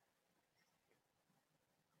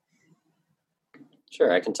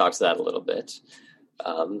 Sure, I can talk to that a little bit.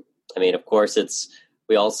 Of course,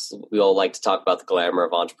 we all like to talk about the glamour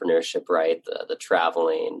of entrepreneurship, right? The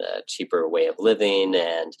traveling, the cheaper way of living,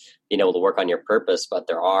 and being able to work on your purpose. But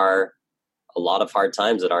there are a lot of hard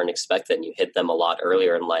times that aren't expected, and you hit them a lot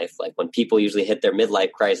earlier in life. When people usually hit their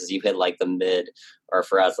midlife crisis, you hit the mid, or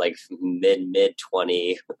for us, mid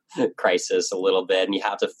 20 crisis a little bit, and you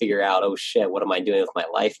have to figure out, oh shit, what am I doing with my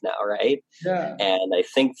life now, right? Yeah. And I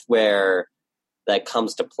think where that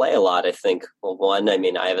comes to play a lot, I think, well, one,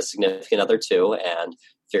 I have a significant other too, and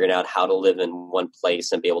figuring out how to live in one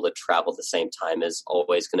place and be able to travel at the same time is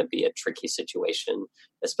always going to be a tricky situation,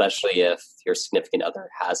 especially if your significant other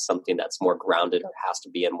has something that's more grounded or has to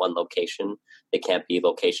be in one location. They can't be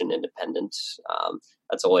location independent.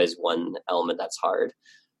 That's always one element that's hard.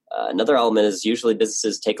 Another element is usually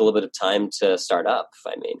businesses take a little bit of time to start up.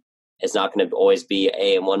 It's not going to always be,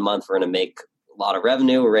 hey, in 1 month, we're going to make a lot of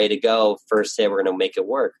revenue, we're ready to go. First day, we're going to make it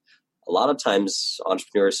work. A lot of times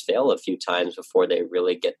entrepreneurs fail a few times before they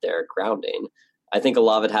really get their grounding. I think a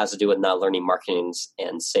lot of it has to do with not learning marketing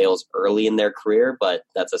and sales early in their career, but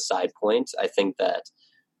that's a side point. I think that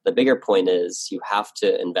the bigger point is you have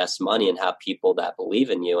to invest money and have people that believe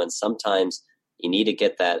in you. And sometimes you need to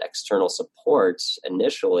get that external support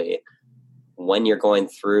initially when you're going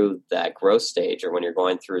through that growth stage or when you're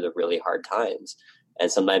going through the really hard times.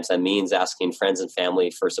 And sometimes that means asking friends and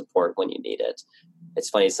family for support when you need it. It's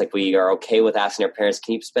funny. It's like we are okay with asking our parents,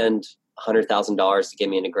 can you spend $100,000 to get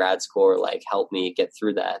me into grad school or like help me get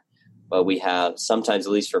through that? But we have sometimes,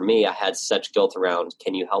 at least for me, I had such guilt around,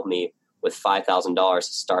 can you help me with $5,000 to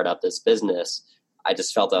start up this business? I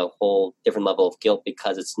just felt a whole different level of guilt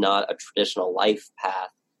because it's not a traditional life path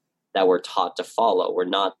that we're taught to follow. We're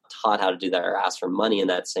not taught how to do that or ask for money in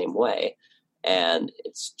that same way. And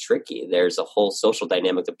it's tricky. There's a whole social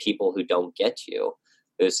dynamic of people who don't get you,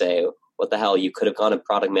 who say, what the hell, you could have gone a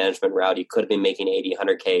product management route. You could have been making 80,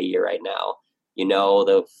 100K a year right now. You know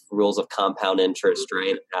the rules of compound interest,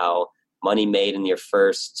 right? How money made in your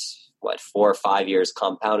first, 4 or 5 years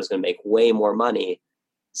compound is going to make way more money.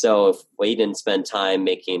 So if we didn't spend time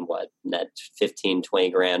making net 15,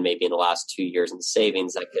 20 grand, maybe in the last 2 years in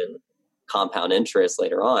savings that can compound interest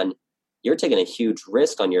later on, you're taking a huge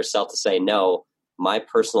risk on yourself to say, no, my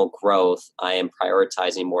personal growth, I am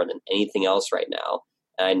prioritizing more than anything else right now.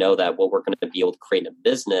 And I know that what we're going to be able to create in a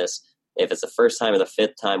business, if it's the first time or the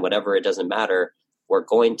fifth time, whatever, it doesn't matter. We're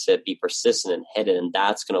going to be persistent and hit it. And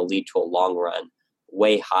that's going to lead to a long run,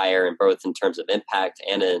 way higher in both in terms of impact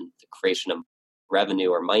and in the creation of revenue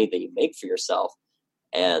or money that you make for yourself.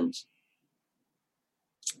 And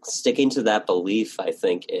sticking to that belief, I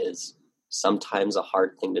think, is sometimes a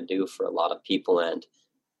hard thing to do for a lot of people. And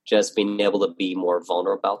just being able to be more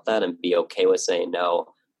vulnerable about that and be okay with saying,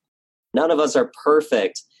 no, none of us are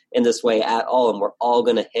perfect in this way at all. And we're all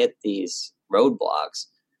going to hit these roadblocks.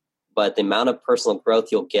 But the amount of personal growth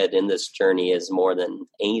you'll get in this journey is more than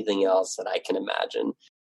anything else that I can imagine.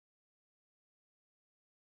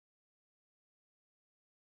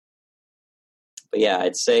 But yeah,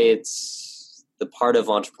 I'd say it's the part of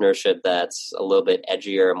entrepreneurship that's a little bit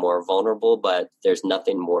edgier and more vulnerable, but there's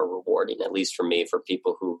nothing more rewarding, at least for me, for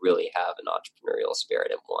people who really have an entrepreneurial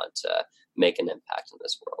spirit and want to make an impact in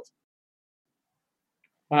this world.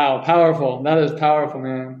 Wow, powerful. That is powerful,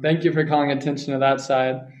 man. Thank you for calling attention to that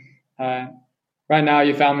side. Right now,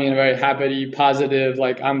 you found me in a very happy, positive,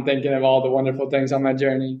 I'm thinking of all the wonderful things on my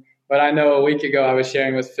journey. But I know a week ago I was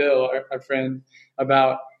sharing with Phil, our friend,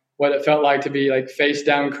 about what it felt like to be face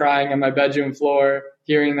down crying on my bedroom floor,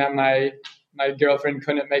 hearing that my girlfriend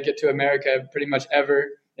couldn't make it to America pretty much ever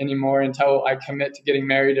anymore until I commit to getting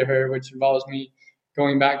married to her, which involves me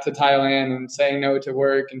going back to Thailand and saying no to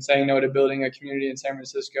work and saying no to building a community in San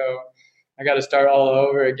Francisco. I got to start all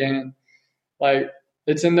over again.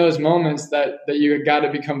 It's in those moments that you got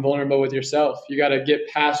to become vulnerable with yourself. You got to get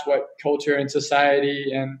past what culture and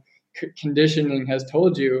society and conditioning has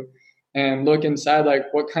told you and look inside,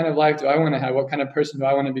 what kind of life do I want to have? What kind of person do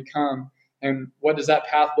I want to become? And what does that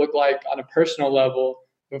path look like on a personal level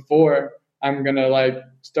before I'm going to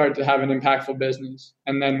start to have an impactful business?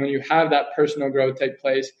 And then when you have that personal growth take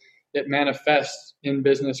place, it manifests in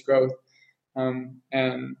business growth.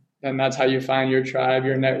 And that's how you find your tribe,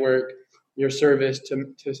 your network, your service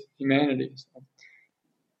to humanity. So,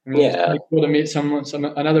 It's really cool to meet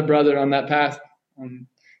another brother on that path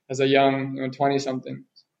as a young 20-something.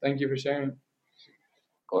 Thank you for sharing.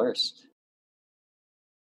 Of course.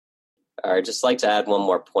 I'd just like to add one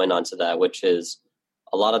more point onto that, which is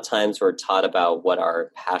a lot of times we're taught about what our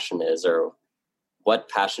passion is or what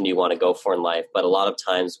passion you want to go for in life. But a lot of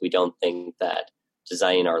times we don't think that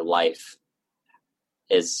designing our life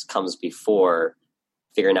comes before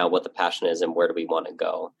figuring out what the passion is and where do we want to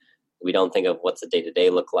go. We don't think of what's the day-to-day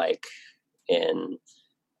look like in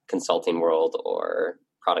consulting world or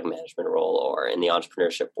product management role or in the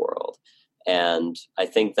entrepreneurship world. And I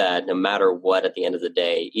think that no matter what, at the end of the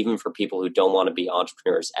day, even for people who don't want to be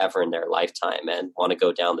entrepreneurs ever in their lifetime and want to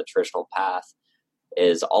go down the traditional path,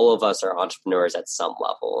 is all of us are entrepreneurs at some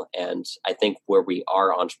level. And I think where we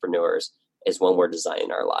are entrepreneurs is when we're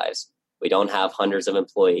designing our lives. We don't have hundreds of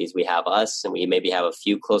employees. We have us, and we maybe have a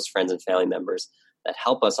few close friends and family members that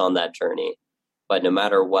help us on that journey. But no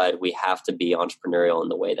matter what, we have to be entrepreneurial in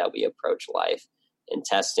the way that we approach life, in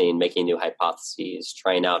testing, making new hypotheses,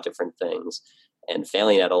 trying out different things, and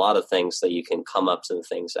failing at a lot of things so you can come up to the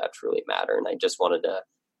things that truly matter. And I just wanted to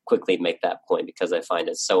quickly make that point because I find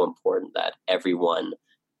it so important that everyone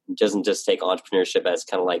doesn't just take entrepreneurship as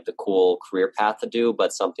kind of like the cool career path to do,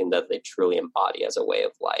 but something that they truly embody as a way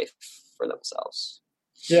of life for themselves.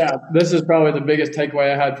 Yeah, this is probably the biggest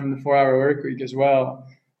takeaway I had from the 4-hour work week as well.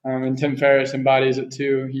 And Tim Ferriss embodies it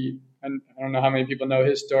too. I don't know how many people know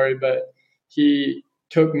his story, but he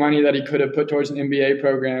took money that he could have put towards an MBA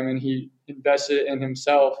program and he invested it in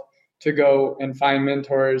himself to go and find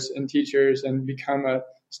mentors and teachers and become a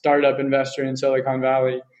startup investor in Silicon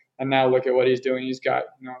Valley. And now look at what he's doing. He's got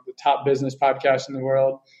the top business podcast in the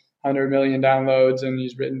world. 100 million downloads, and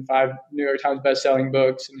he's written 5 New York Times best-selling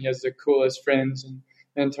books, and he has the coolest friends and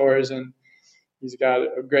mentors, and he's got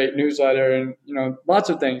a great newsletter and, lots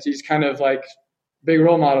of things. He's kind of like a big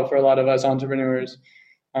role model for a lot of us entrepreneurs.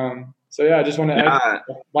 I just want to add,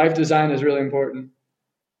 life design is really important.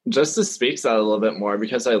 Just to speak to that a little bit more,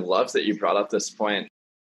 because I love that you brought up this point.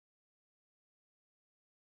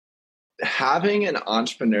 Having an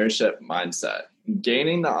entrepreneurship mindset,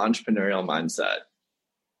 gaining the entrepreneurial mindset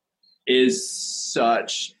is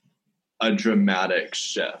such a dramatic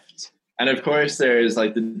shift. And of course, there's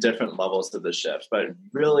like the different levels of the shift, but it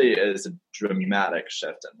really is a dramatic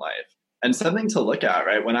shift in life. And something to look at,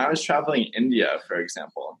 right? When I was traveling India, for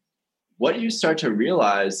example, what you start to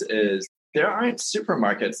realize is there aren't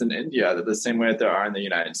supermarkets in India that the same way that there are in the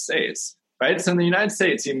United States, right? So in the United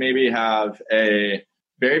States, you maybe have a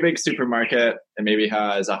very big supermarket. It maybe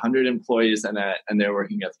has 100 employees in it, and they're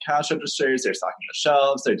working at the cash registers, they're stocking the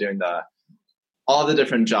shelves, they're doing all the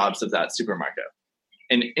different jobs of that supermarket.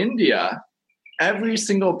 In India, every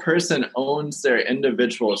single person owns their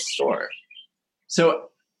individual store. So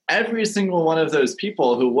every single one of those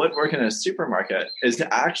people who would work in a supermarket is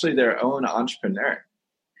actually their own entrepreneur.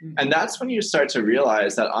 And that's when you start to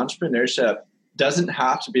realize that entrepreneurship doesn't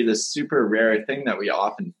have to be the super rare thing that we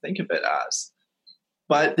often think of it as.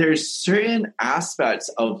 But there's certain aspects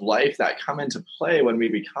of life that come into play when we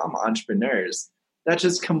become entrepreneurs that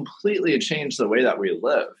just completely change the way that we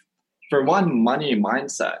live. For one, money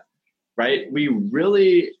mindset, right?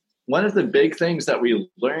 One of the big things that we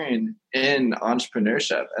learn in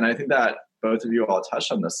entrepreneurship, and I think that both of you all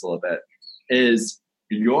touched on this a little bit, is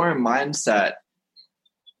your mindset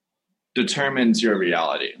determines your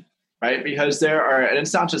reality, right? Because and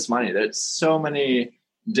it's not just money, there's so many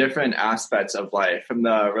different aspects of life, from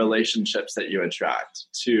the relationships that you attract,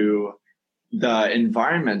 to the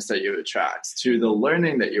environments that you attract, to the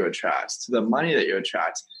learning that you attract, to the money that you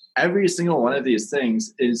attract. Every single one of these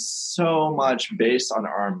things is so much based on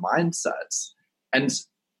our mindsets. And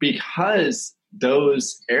because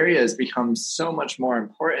those areas become so much more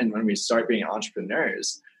important when we start being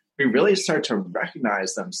entrepreneurs, we really start to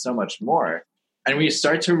recognize them so much more. And we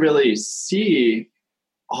start to really see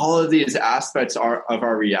all of these aspects of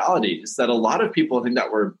our realities that a lot of people think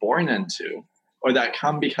that we're born into, or that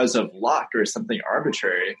come because of luck or something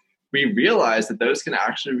arbitrary. We realize that those can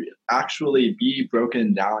actually be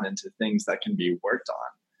broken down into things that can be worked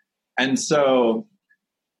on. And so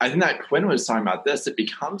I think that Quinn was talking about this. It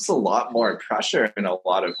becomes a lot more pressure in a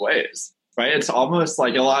lot of ways, right? It's almost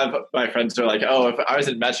like a lot of my friends are like, oh, if I was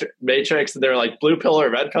in Matrix and they were like blue pill or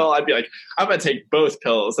red pill, I'd be like, I'm going to take both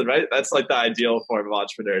pills. And right, that's like the ideal form of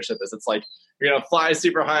entrepreneurship. Is it's like, you're going to fly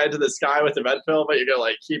super high into the sky with the red pill, but you're going to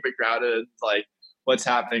like keep it grounded, like what's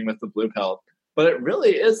happening with the blue pill. But it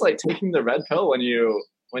really is like taking the red pill when you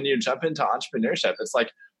jump into entrepreneurship. It's like,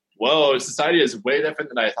 whoa, society is way different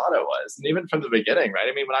than I thought it was. And even from the beginning, right?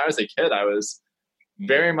 I mean, when I was a kid, I was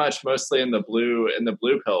very much mostly in the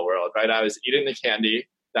blue pill world, right? I was eating the candy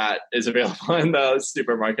that is available in the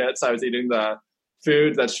supermarkets. I was eating the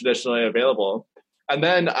food that's traditionally available. And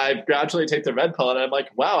then I gradually take the red pill and I'm like,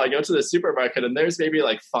 wow, I go to the supermarket and there's maybe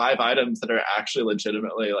like 5 items that are actually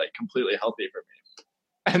legitimately like completely healthy for me.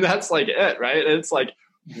 And that's like it, right? And it's like,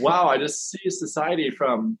 wow, I just see society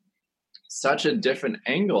from such a different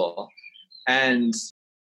angle. And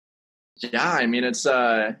yeah, I mean,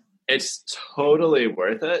 it's totally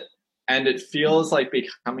worth it. And it feels like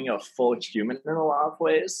becoming a full human in a lot of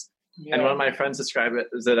ways. Yeah. And one of my friends described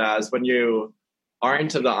it as when you are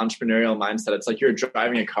into the entrepreneurial mindset, it's like you're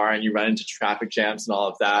driving a car and you run into traffic jams and all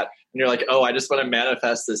of that. And you're like, oh, I just want to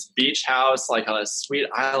manifest this beach house like on a sweet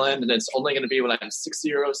island. And it's only going to be when I'm 60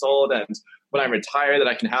 years old and when I'm retired that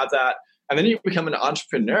I can have that. And then you become an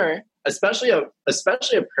entrepreneur, especially a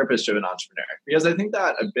purpose-driven entrepreneur. Because I think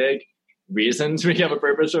that a big reason to become a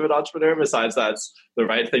purpose-driven entrepreneur, besides that's the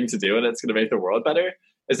right thing to do and it's going to make the world better,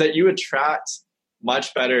 is that you attract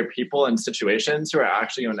much better people and situations who are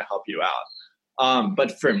actually going to help you out.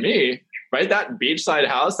 But for me, right, that beachside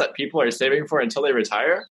house that people are saving for until they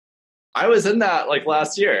retire, I was in that like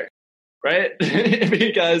last year, right?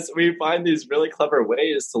 Because we find these really clever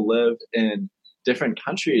ways to live in different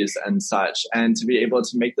countries and such, and to be able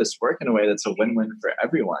to make this work in a way that's a win-win for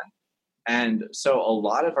everyone. And so a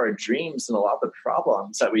lot of our dreams and a lot of the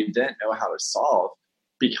problems that we didn't know how to solve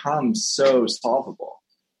become so solvable.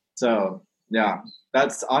 So yeah,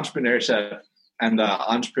 that's entrepreneurship. And the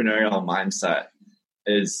entrepreneurial mindset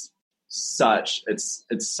is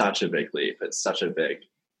it's such a big leap. It's such a big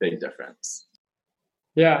difference.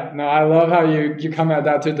 Yeah, no, I love how you come at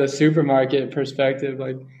that to the supermarket perspective.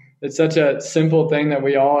 Like, it's such a simple thing that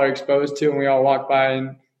we all are exposed to and we all walk by,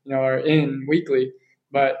 and are in weekly.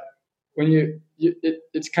 But when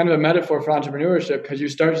it's kind of a metaphor for entrepreneurship, because you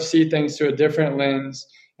start to see things through a different lens,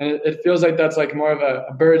 and it feels like that's like more of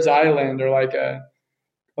a bird's eye lens, or like a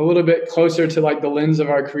little bit closer to like the lens of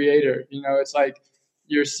our creator. It's like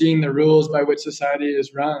you're seeing the rules by which society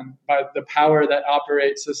is run, by the power that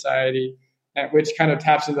operates society, and which kind of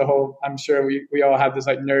taps into the whole, I'm sure we all have this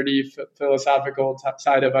like nerdy philosophical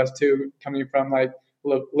side of us too, coming from like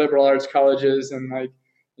liberal arts colleges and like,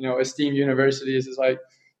 esteemed universities, is like,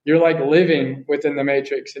 you're like living within the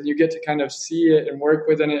matrix, and you get to kind of see it and work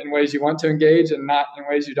within it in ways you want to engage and not in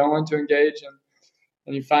ways you don't want to engage.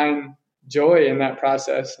 And you find joy in that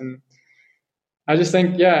process. And I just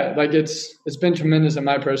think, like it's been tremendous in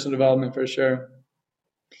my personal development for sure.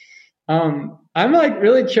 I'm like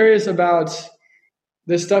really curious about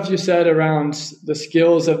the stuff you said around the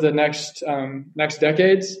skills of the next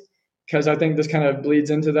decades, because I think this kind of bleeds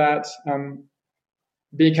into that.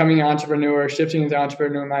 Becoming an entrepreneur, shifting into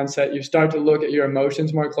entrepreneur mindset, you start to look at your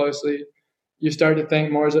emotions more closely. You start to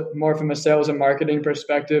think more from a sales and marketing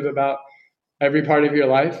perspective about every part of your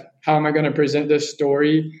life. How am I going to present this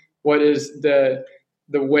story? What is the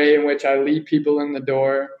way in which I lead people in the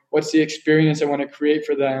door? What's the experience I want to create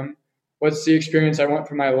for them? What's the experience I want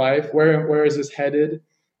for my life? Where is this headed?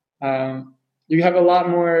 You have a lot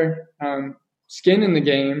more skin in the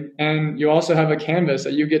game, and you also have a canvas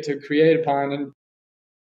that you get to create upon. And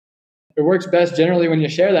it works best generally when you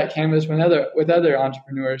share that canvas with other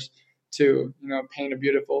entrepreneurs to, paint a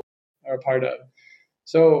beautiful or a part of.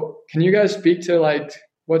 So can you guys speak to like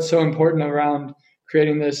what's so important around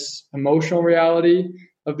creating this emotional reality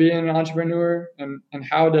of being an entrepreneur, and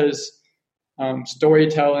how does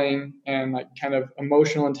storytelling and like kind of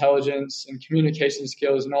emotional intelligence and communication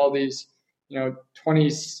skills and all these,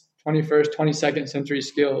 21st, 22nd century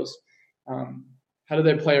skills, how do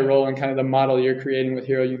they play a role in kind of the model you're creating with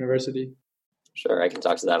Hero University? Sure, I can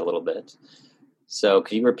talk to that a little bit. So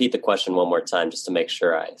could you repeat the question one more time just to make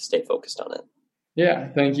sure I stay focused on it? Yeah,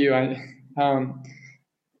 thank you.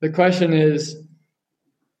 The question is,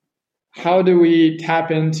 how do we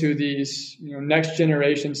tap into these next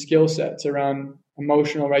generation skill sets around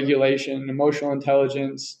emotional regulation, emotional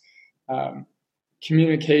intelligence,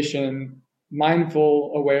 communication,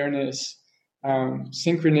 mindful awareness,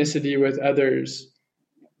 synchronicity with others,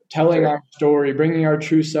 telling our story, bringing our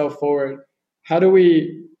true self forward? How do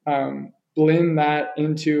we blend that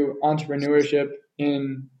into entrepreneurship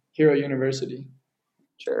in Hero University?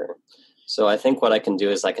 Sure. So I think what I can do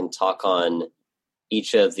is I can talk on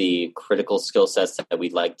each of the critical skill sets that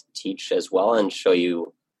we'd like to teach as well, and show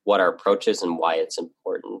you what our approach is and why it's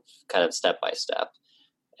important, kind of step by step.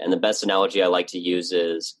 And the best analogy I like to use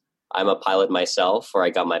is I'm a pilot myself, or I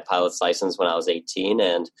got my pilot's license when I was 18.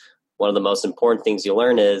 And one of the most important things you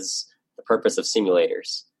learn is the purpose of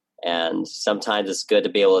simulators. And sometimes it's good to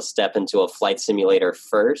be able to step into a flight simulator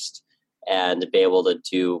first and to be able to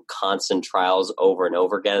do constant trials over and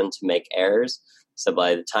over again to make errors. So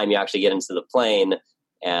by the time you actually get into the plane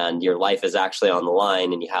and your life is actually on the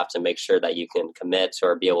line, and you have to make sure that you can commit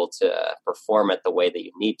or be able to perform it the way that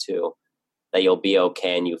you need to, that you'll be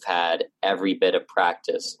okay, and you've had every bit of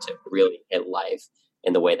practice to really hit life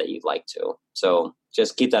in the way that you'd like to. So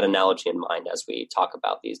just keep that analogy in mind as we talk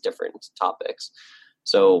about these different topics.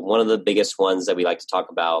 So one of the biggest ones that we like to talk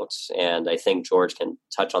about, and I think George can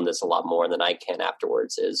touch on this a lot more than I can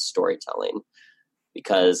afterwards, is storytelling.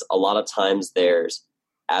 Because a lot of times there's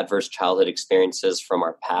adverse childhood experiences from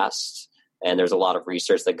our past, and there's a lot of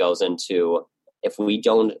research that goes into if we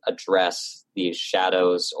don't address these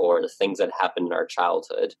shadows or the things that happen in our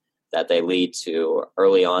childhood, that they lead to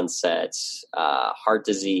early onset heart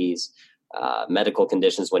disease, medical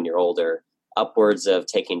conditions when you're older, upwards of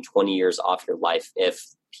taking 20 years off your life if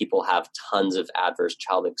people have tons of adverse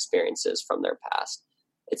childhood experiences from their past.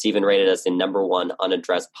 It's even rated as the #1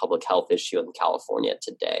 unaddressed public health issue in California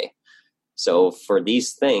today. So for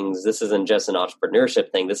these things, this isn't just an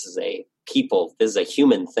entrepreneurship thing. This is a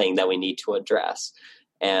human thing that we need to address.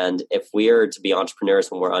 And if we are to be entrepreneurs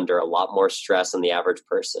when we're under a lot more stress than the average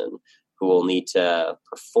person, who will need to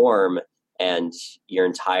perform, and your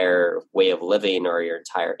entire way of living or your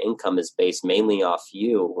entire income is based mainly off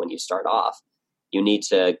you when you start off, you need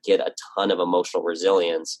to get a ton of emotional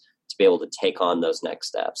resilience to be able to take on those next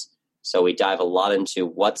steps. So we dive a lot into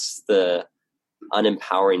what's the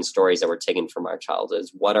unempowering stories that we're taking from our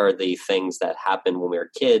childhoods. What are the things that happened when we were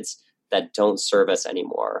kids that don't serve us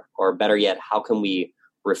anymore? Or better yet, how can we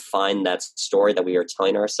refine that story that we are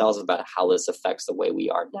telling ourselves about how this affects the way we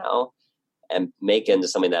are now, and make it into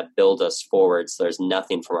something that builds us forward, so there's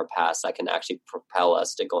nothing from our past that can actually propel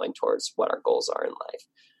us to going towards what our goals are in life.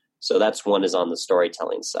 So that's one is on the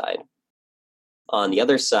storytelling side. On the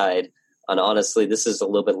other side, and honestly, this is a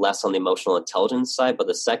little bit less on the emotional intelligence side, but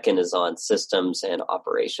the second is on systems and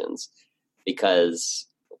operations. Because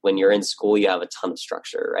when you're in school, you have a ton of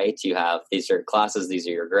structure, right? You have, these are classes, these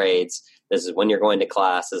are your grades. This is when you're going to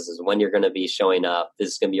class. This is when you're going to be showing up. This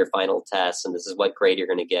is going to be your final test. And this is what grade you're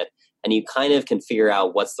going to get. And you kind of can figure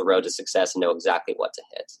out what's the road to success and know exactly what to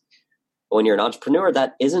hit. But when you're an entrepreneur,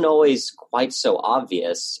 that isn't always quite so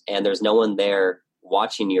obvious. And there's no one there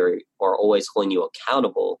watching you or always holding you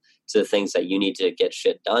accountable to the things that you need to get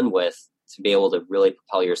shit done with to be able to really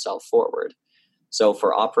propel yourself forward. So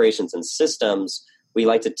for operations and systems, we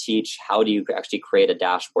like to teach how do you actually create a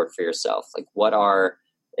dashboard for yourself? Like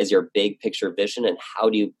is your big picture vision, and how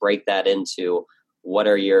do you break that into what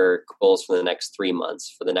are your goals for the next 3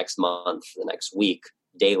 months, for the next month, for the next week,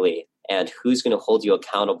 daily, and who's going to hold you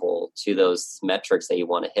accountable to those metrics that you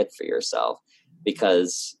want to hit for yourself?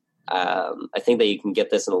 Because I think that you can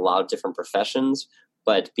get this in a lot of different professions,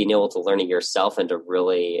 but being able to learn it yourself and to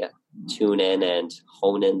really tune in and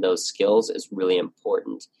hone in those skills is really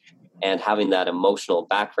important. And having that emotional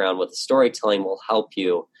background with the storytelling will help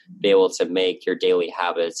you be able to make your daily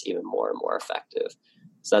habits even more and more effective.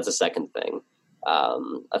 So that's a second thing.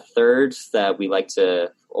 A third that we like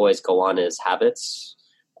to always go on is habits.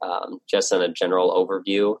 Just in a general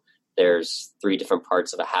overview, there's 3 different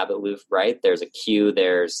parts of a habit loop, right? There's a cue,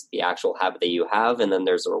 there's the actual habit that you have, and then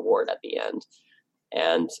there's a reward at the end.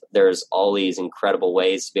 And there's all these incredible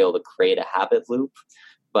ways to be able to create a habit loop.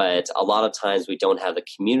 But a lot of times we don't have the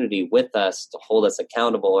community with us to hold us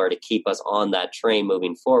accountable or to keep us on that train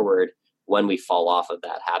moving forward when we fall off of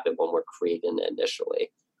that habit when we're creating it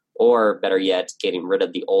initially. Or better yet, getting rid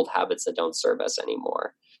of the old habits that don't serve us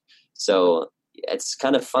anymore. So it's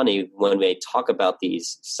kind of funny when we talk about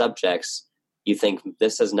these subjects, you think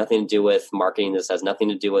this has nothing to do with marketing. This has nothing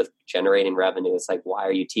to do with generating revenue. It's like, why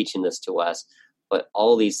are you teaching this to us? But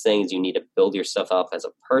all these things, you need to build yourself up as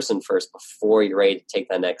a person first before you're ready to take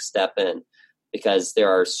that next step in, because there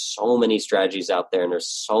are so many strategies out there and there's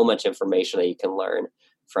so much information that you can learn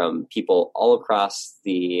from people all across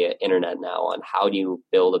the internet now on how do you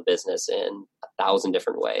build a business in 1,000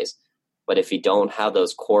 different ways. But if you don't have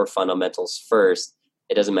those core fundamentals first,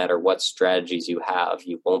 it doesn't matter what strategies you have,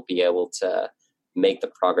 you won't be able to make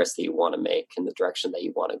the progress that you want to make in the direction that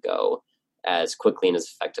you want to go as quickly and as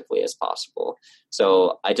effectively as possible.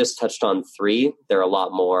 So I just touched on 3. There are a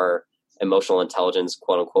lot more emotional intelligence,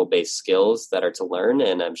 quote unquote, based skills that are to learn.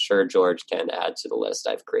 And I'm sure George can add to the list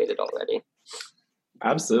I've created already.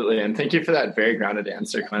 Absolutely. And thank you for that very grounded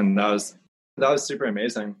answer, Quinn. That was super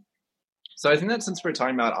amazing. So I think that since we're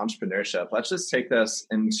talking about entrepreneurship, let's just take this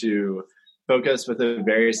into focus with a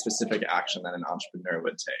very specific action that an entrepreneur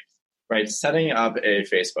would take, right? Setting up a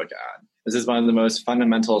Facebook ad. This is one of the most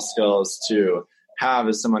fundamental skills to have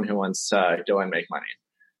as someone who wants to go and make money.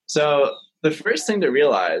 So the first thing to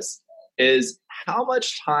realize is how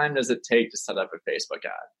much time does it take to set up a Facebook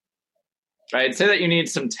ad? Right? Say that you need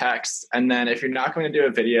some text, and then if you're not going to do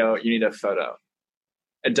a video, you need a photo.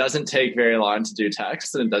 It doesn't take very long to do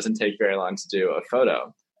text, and it doesn't take very long to do a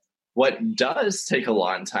photo. What does take a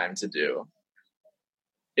long time to do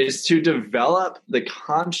is to develop the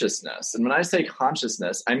consciousness. And when I say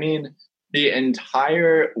consciousness, I mean the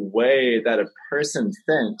entire way that a person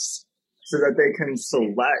thinks so that they can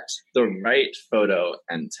select the right photo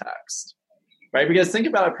and text, right? Because think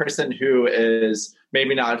about a person who is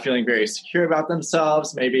maybe not feeling very secure about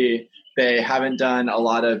themselves. Maybe they haven't done a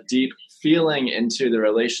lot of deep feeling into the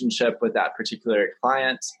relationship with that particular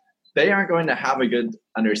client. They aren't going to have a good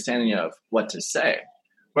understanding of what to say.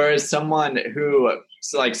 Whereas someone who,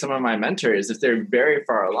 so like some of my mentors, if they're very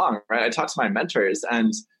far along, right? I talk to my mentors,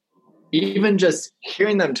 and even just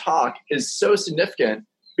hearing them talk is so significant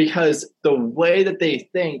because the way that they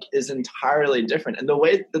think is entirely different, and the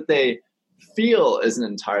way that they feel is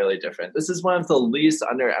entirely different. This is one of the least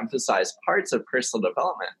underemphasized parts of personal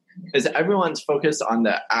development, is everyone's focused on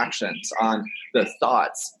the actions, on the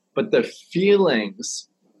thoughts, but the feelings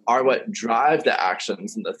are what drive the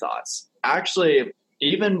actions and the thoughts. Actually,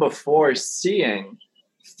 even before seeing,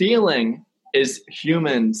 feeling is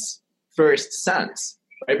humans' first sense,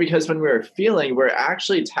 right? Because when we're feeling, we're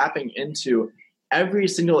actually tapping into every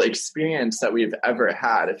single experience that we've ever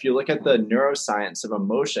had. If you look at the neuroscience of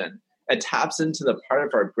emotion, it taps into the part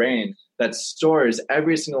of our brain that stores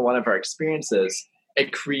every single one of our experiences.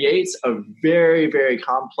 It creates a very, very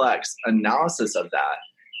complex analysis of that.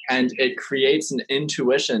 And it creates an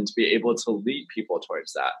intuition to be able to lead people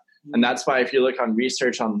towards that. And that's why if you look on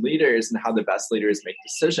research on leaders and how the best leaders make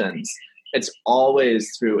decisions, it's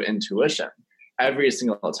always through intuition. every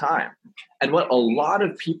single time. And what a lot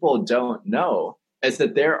of people don't know is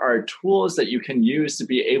that there are tools that you can use to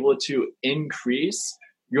be able to increase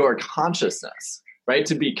your consciousness, right?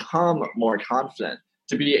 To become more confident,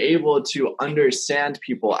 to be able to understand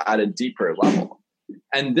people at a deeper level.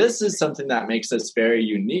 And this is something that makes us very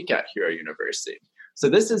unique at Hero University. So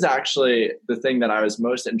this is actually the thing that I was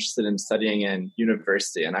most interested in studying in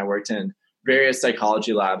university. And I worked in various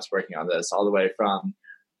psychology labs working on this, all the way from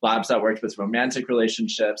labs that worked with romantic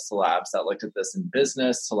relationships to labs that looked at this in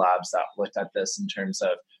business to labs that looked at this in terms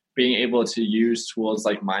of being able to use tools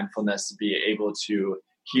like mindfulness to be able to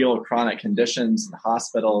heal chronic conditions in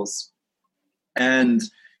hospitals. And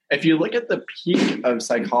if you look at the peak of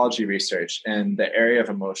psychology research in the area of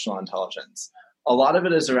emotional intelligence, a lot of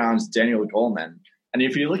it is around Daniel Goleman. And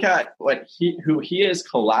if you look at who he is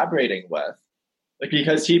collaborating with, like,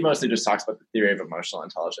 because he mostly just talks about the theory of emotional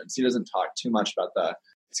intelligence, he doesn't talk too much about the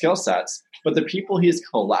skill sets, but the people he's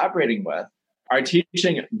collaborating with are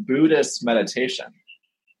teaching Buddhist meditation,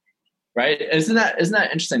 right? Isn't that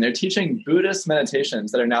interesting? They're teaching Buddhist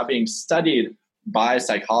meditations that are now being studied by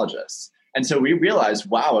psychologists. And so we realized,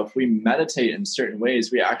 wow, if we meditate in certain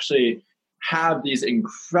ways, we actually have these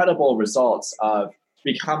incredible results of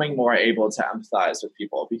becoming more able to empathize with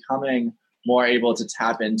people, becoming more able to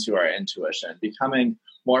tap into our intuition, becoming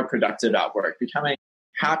more productive at work, becoming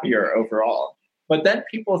happier overall. But then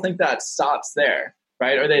people think that stops there,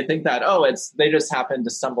 right? Or they think that, they just happen to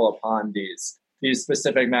stumble upon these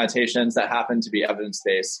specific meditations that happen to be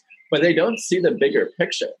evidence-based, but they don't see the bigger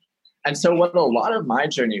picture. And so what a lot of my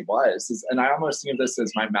journey was, and I almost think of this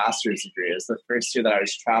as my master's degree, is the first year that I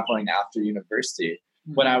was traveling after university,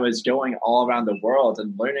 when I was going all around the world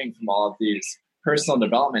and learning from all of these personal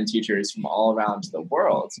development teachers from all around the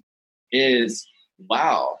world, is,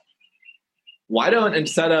 wow, why don't,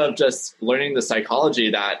 instead of just learning the psychology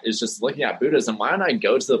that is just looking at Buddhism, why don't I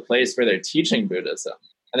go to the place where they're teaching Buddhism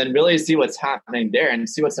and then really see what's happening there and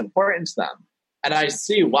see what's important to them? And I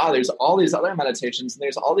see, wow, there's all these other meditations and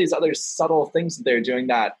there's all these other subtle things that they're doing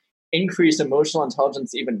that increase emotional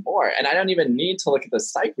intelligence even more. And I don't even need to look at the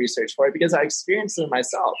psych research for it because I experienced it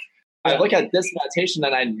myself. Yeah. I look at this meditation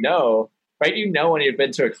and I know, right? You know when you've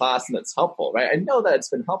been to a class and it's helpful, right? I know that it's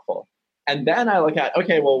been helpful. And then I look at,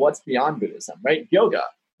 okay, well, what's beyond Buddhism, right? Yoga.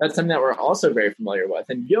 That's something that we're also very familiar with.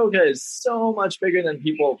 And yoga is so much bigger than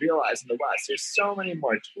people realize in the West. There's so many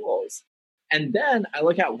more tools. And then I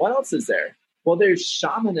look at what else is there? Well, there's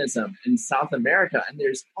shamanism in South America, and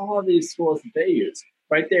there's all of these tools that they use,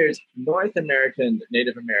 right? There's North American,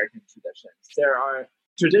 Native American traditions. There are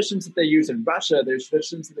traditions that they use in Russia. There's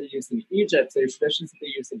traditions that they use in Egypt. There's traditions that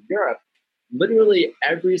they use in Europe. Literally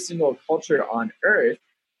every single culture on Earth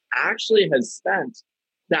actually has spent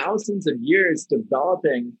thousands of years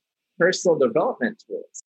developing personal development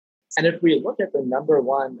tools. And if we look at the number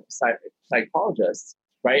one psychologists,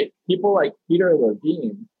 right, people like Peter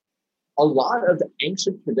Levine, a lot of the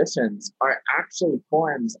ancient traditions are actually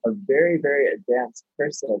forms of very, very advanced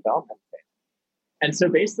personal development things. And so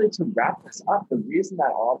basically to wrap this up, the reason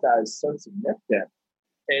that all of that is so significant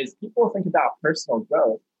is people think about personal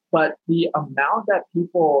growth, but the amount that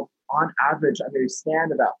people on average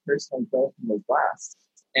understand about personal growth in the West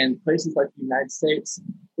and places like the United States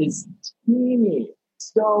is teeny,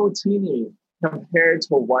 so teeny compared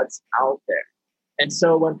to what's out there. And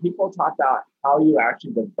so when people talk about how you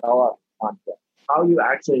actually develop confidence, how you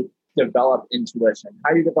actually develop intuition,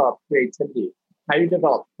 how you develop creativity, how you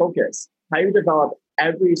develop focus, how you develop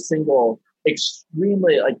every single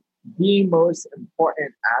extremely, like, the most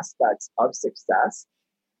important aspects of success,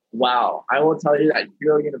 wow, I will tell you that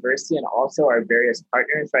Hero University and also our various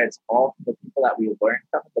partners, right, it's all from the people that we learn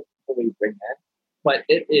from, the people we bring in, but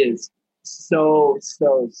it is so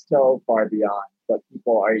far beyond what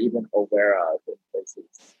people are even aware of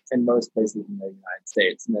in most places in the United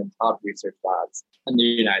States and in top research labs in the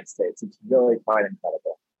United States. It's really quite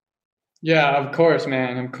incredible. Yeah, of course,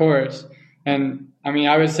 man, of course. And I mean,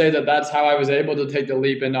 I would say that that's how I was able to take the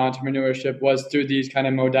leap into entrepreneurship, was through these kind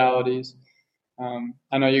of modalities.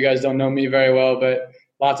 I know you guys don't know me very well, but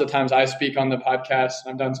lots of times I speak on the podcast.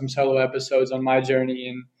 I've done some solo episodes on my journey,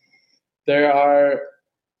 and there are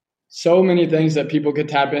so many things that people could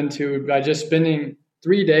tap into by just spending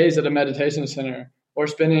 3 days at a meditation center, or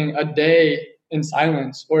spending a day in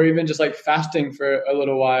silence, or even just like fasting for a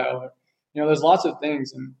little while. You know, there's lots of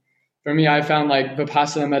things. And for me, I found like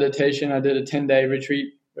Vipassana meditation. I did a 10-day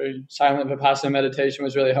retreat where silent Vipassana meditation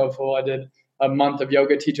was really helpful. I did a month of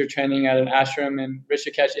yoga teacher training at an ashram in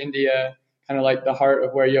Rishikesh, India, kind of like the heart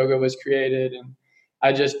of where yoga was created. And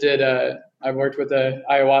I just did I worked with a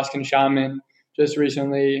ayahuascan shaman just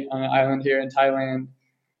recently on an island here in Thailand.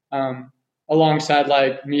 alongside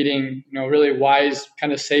like meeting, really wise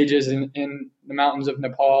kind of sages in the mountains of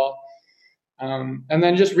Nepal. And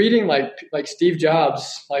then just reading like Steve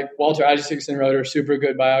Jobs, like Walter Isaacson wrote a super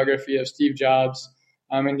good biography of Steve Jobs,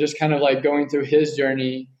 and just kind of like going through his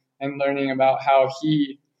journey and learning about how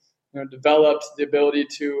he developed the ability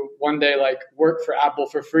to one day like work for Apple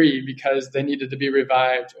for free because they needed to be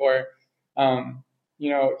revived, or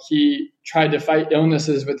he tried to fight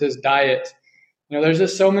illnesses with his diet. There's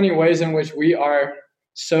just so many ways in which we are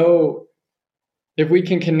so, if we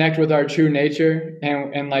can connect with our true nature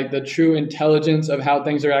and like the true intelligence of how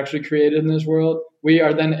things are actually created in this world, we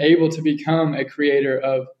are then able to become a creator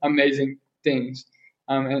of amazing things.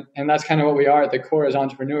 And that's kind of what we are at the core as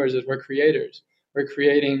entrepreneurs, is we're creators. We're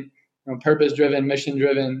creating purpose-driven,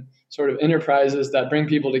 mission-driven sort of enterprises that bring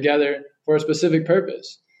people together for a specific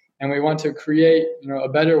purpose. And we want to create, a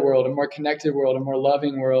better world, a more connected world, a more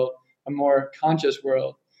loving world, a more conscious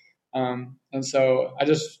world. And so I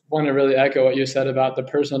just want to really echo what you said about the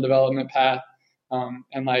personal development path,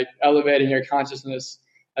 and like elevating your consciousness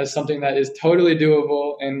as something that is totally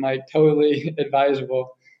doable and like totally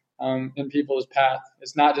advisable in people's path.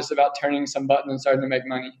 It's not just about turning some button and starting to make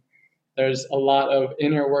money. There's a lot of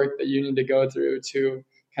inner work that you need to go through to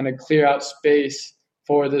kind of clear out space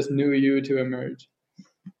for this new you to emerge.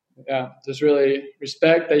 Yeah, just really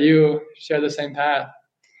respect that you share the same path.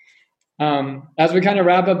 As we kind of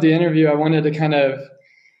wrap up the interview, I wanted to kind of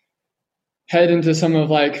head into some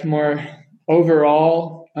of like more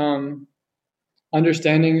overall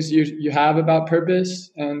understandings you have about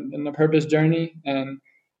purpose and the purpose journey. And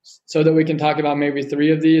so that we can talk about maybe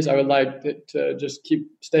 3 of these, I would like to just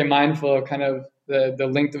stay mindful of kind of the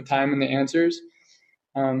length of time and the answers.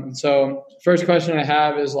 So first question I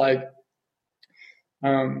have is like,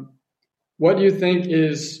 what do you think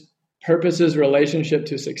is purpose's relationship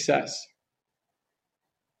to success?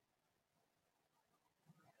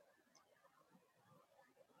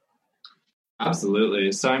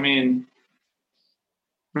 Absolutely. So, I mean,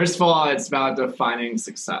 first of all, it's about defining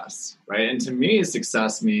success, right? And to me,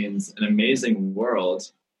 success means an amazing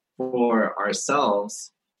world for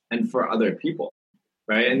ourselves and for other people,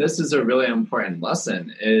 right? And this is a really important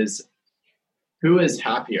lesson: is who is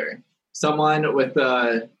happier? Someone with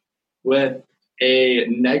a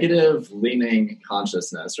negative leaning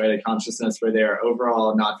consciousness, right? A consciousness where they are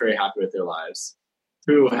overall not very happy with their lives,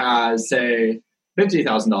 who has, say,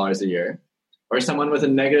 $50,000 a year, or someone with a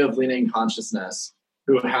negative leaning consciousness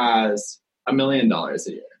who has $1 million a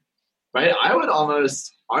year, right? I would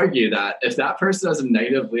almost argue that if that person has a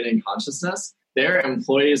negative leaning consciousness, their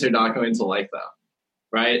employees are not going to like them,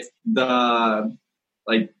 right?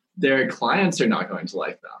 Their clients are not going to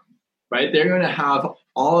like them, right? They're going to have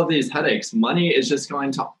all of these headaches. Money is just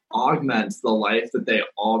going to augment the life that they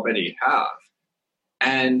already have.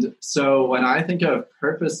 And so when I think of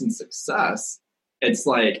purpose and success, it's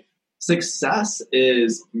like, success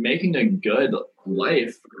is making a good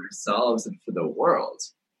life for ourselves and for the world.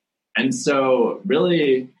 And so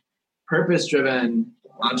really purpose-driven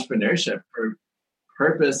entrepreneurship or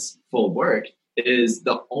purposeful work is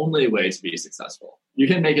the only way to be successful. You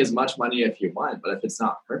can make as much money if you want, but if it's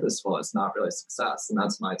not purposeful, it's not really success. And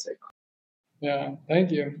that's my take on it. Yeah,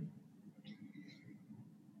 thank you.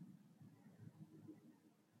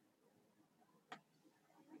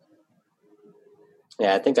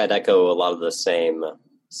 Yeah, I think I'd echo a lot of the same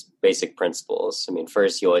basic principles. I mean,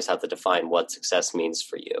 first, you always have to define what success means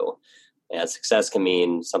for you. And success can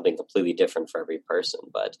mean something completely different for every person.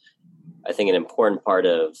 But I think an important part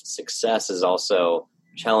of success is also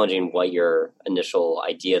challenging what your initial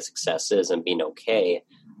idea of success is and being okay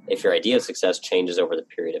if your idea of success changes over the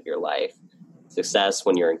period of your life. Success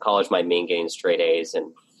when you're in college might mean getting straight A's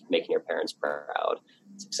and making your parents proud.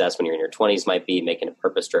 Success when you're in your 20s might be making a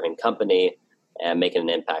purpose-driven company and making an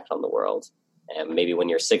impact on the world. And maybe when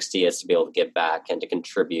you're 60, it's to be able to give back and to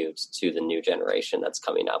contribute to the new generation that's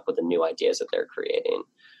coming up with the new ideas that they're creating.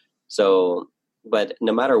 So, but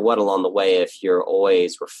no matter what along the way, if you're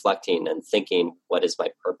always reflecting and thinking, what is my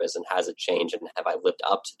purpose and has it changed and have I lived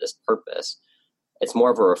up to this purpose? It's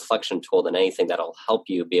more of a reflection tool than anything that'll help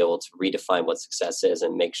you be able to redefine what success is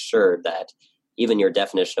and make sure that even your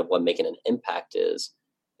definition of what making an impact is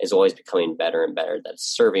always becoming better and better, that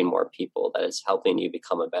it's serving more people, that it's helping you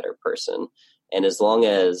become a better person. And as long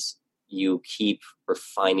as you keep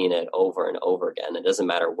refining it over and over again, it doesn't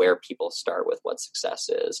matter where people start with what success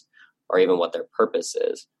is or even what their purpose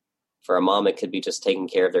is. For a mom, it could be just taking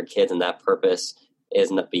care of their kids, and that purpose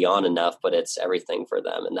isn't beyond enough, but it's everything for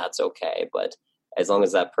them, and that's okay. But as long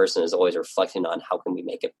as that person is always reflecting on how can we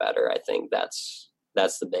make it better, I think that's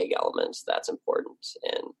the big element that's important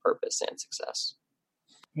in purpose and success.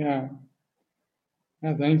 Yeah.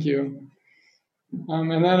 Yeah, thank you.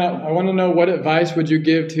 And then I want to know, what advice would you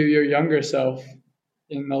give to your younger self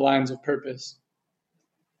in the lines of purpose?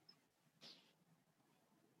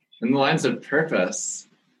 In the lines of purpose,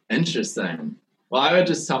 interesting. Well, I would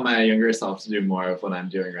just tell my younger self to do more of what I'm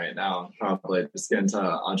doing right now. Probably just get into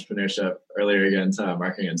entrepreneurship earlier, get into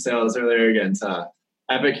marketing and sales earlier, get into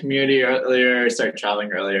Epic community earlier, start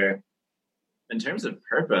traveling earlier. In terms of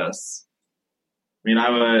purpose, I mean, I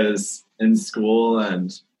was in school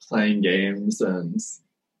and playing games and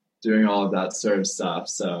doing all of that sort of stuff.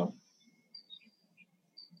 So,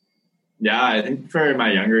 yeah, I think for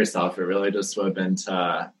my younger self, it really just would have been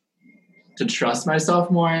to trust myself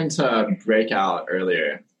more and to break out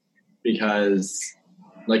earlier, because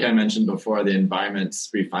like I mentioned before, the environments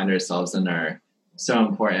we find ourselves in are so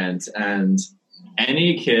important. And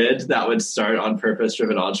any kid that would start on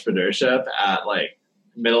purpose-driven entrepreneurship at like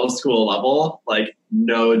middle school level, like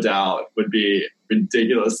no doubt would be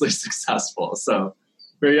ridiculously successful. So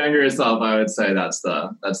for younger self, I would say that's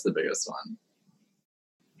the biggest one.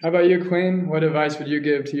 How about you, Quinn? What advice would you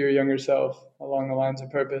give to your younger self along the lines of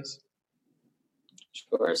purpose?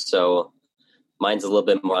 Sure. So mine's a little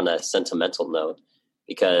bit more on a sentimental note,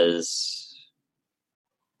 because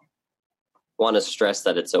I want to stress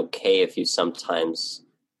that it's okay if you sometimes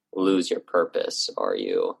lose your purpose or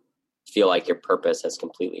you feel like your purpose has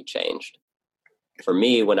completely changed. For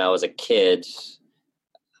me, when I was a kid,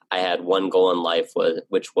 I had one goal in life,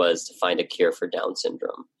 which was to find a cure for Down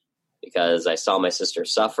syndrome, because I saw my sister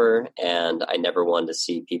suffer and I never wanted to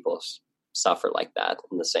see people suffer like that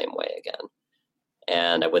in the same way again.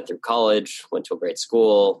 And I went through college, went to a great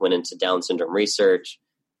school, went into Down syndrome research,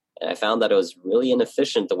 and I found that it was really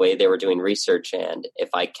inefficient the way they were doing research. And if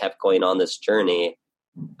I kept going on this journey,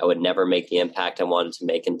 I would never make the impact I wanted to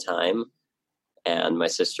make in time. And my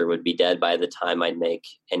sister would be dead by the time I'd make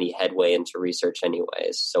any headway into research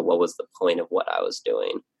anyways. So what was the point of what I was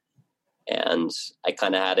doing? And I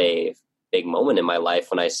kind of had a big moment in my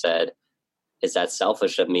life when I said, is that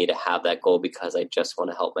selfish of me to have that goal because I just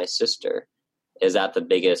want to help my sister? Is that the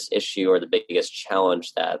biggest issue or the biggest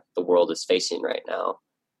challenge that the world is facing right now?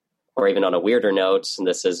 Or even on a weirder note, and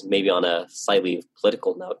this is maybe on a slightly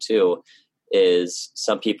political note too, is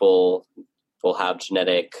some people will have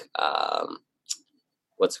genetic,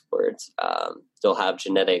 they'll have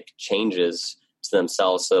genetic changes to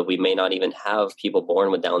themselves. So we may not even have people born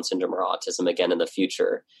with Down syndrome or autism again in the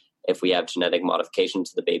future if we have genetic modification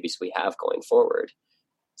to the babies we have going forward.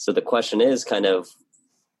 So the question is kind of,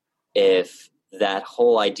 if that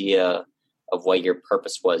whole idea of what your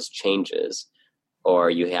purpose was changes, or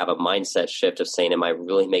you have a mindset shift of saying, am I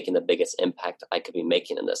really making the biggest impact I could be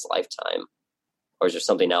making in this lifetime? Or is there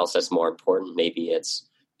something else that's more important? Maybe it's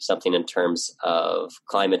something in terms of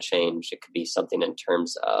climate change. It could be something in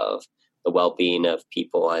terms of the well-being of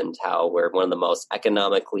people and how we're one of the most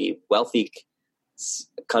economically wealthy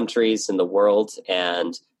countries in the world.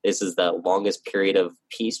 And this is the longest period of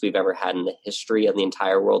peace we've ever had in the history of the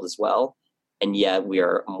entire world as well. And yet we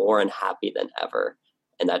are more unhappy than ever.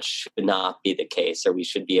 And that should not be the case, or we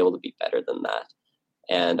should be able to be better than that.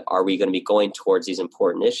 And are we going to be going towards these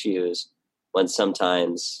important issues when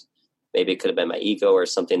sometimes maybe it could have been my ego or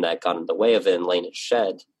something that got in the way of it and laying it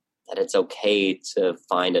shed, that it's okay to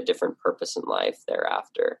find a different purpose in life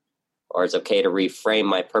thereafter? Or it's okay to reframe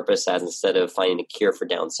my purpose as, instead of finding a cure for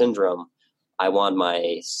Down syndrome, I want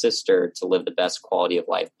my sister to live the best quality of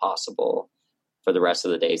life possible for the rest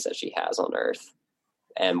of the days that she has on earth.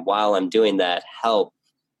 And while I'm doing that, help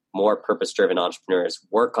more purpose-driven entrepreneurs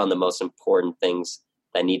work on the most important things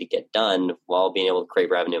that need to get done while being able to create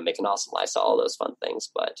revenue and make an awesome lifestyle, all those fun things.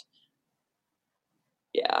 But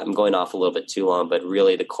yeah, I'm going off a little bit too long, but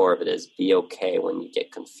really the core of it is be okay when you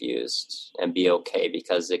get confused, and be okay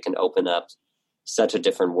because it can open up such a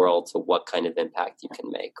different world to what kind of impact you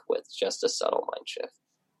can make with just a subtle mind shift.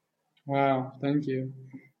 Wow, thank you.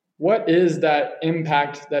 What is that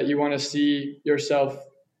impact that you want to see yourself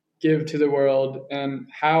give to the world, and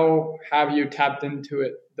how have you tapped into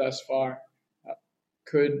it thus far?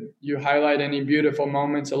 Could you highlight any beautiful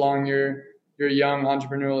moments along your young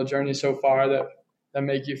entrepreneurial journey so far that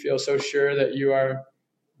make you feel so sure that you are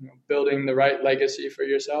building the right legacy for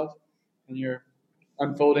yourself and you're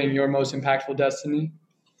unfolding your most impactful destiny?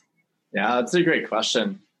 Yeah, that's a great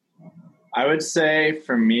question. I would say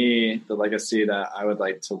for me, the legacy that I would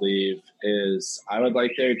like to leave is I would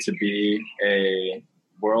like there to be a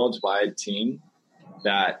worldwide team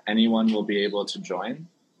that anyone will be able to join.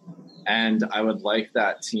 And I would like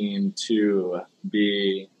that team to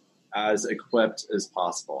be as equipped as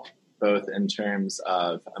possible, both in terms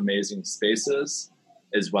of amazing spaces,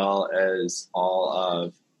 as well as all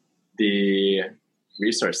of the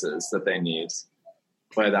resources that they need,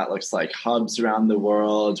 whether that looks like hubs around the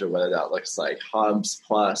world or whether that looks like hubs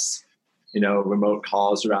plus, remote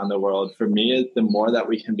calls around the world. For me, the more that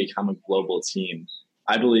we can become a global team,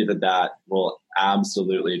 I believe that will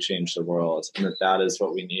absolutely change the world, and that is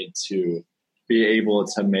what we need to be able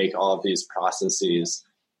to make all of these processes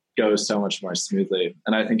go so much more smoothly.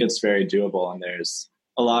 And I think it's very doable, and there's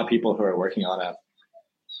a lot of people who are working on it.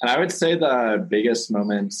 And I would say the biggest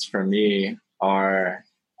moments for me are,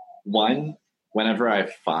 one, whenever I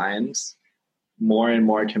find more and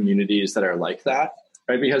more communities that are like that,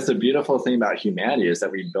 right? Because the beautiful thing about humanity is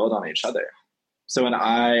that we build on each other. So when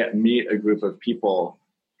I meet a group of people,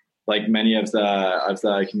 like many of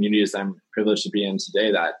the communities I'm privileged to be in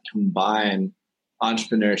today, that combine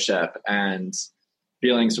entrepreneurship and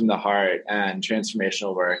feelings from the heart and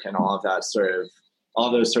transformational work and all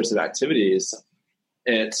those sorts of activities,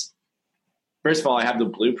 first of all, I have the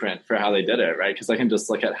blueprint for how they did it, right? Because I can just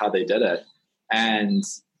look at how they did it. And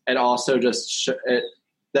it also just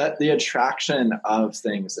that the attraction of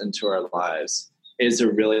things into our lives is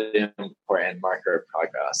a really important marker of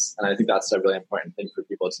progress. And I think that's a really important thing for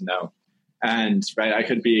people to know. And right, I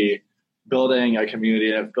could be building a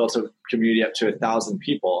community, I've built a community up to 1,000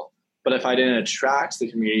 people, but if I didn't attract the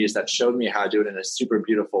communities that showed me how to do it in a super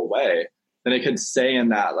beautiful way, then it could stay in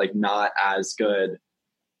that like not as good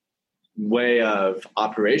way of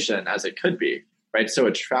operation as it could be, right? So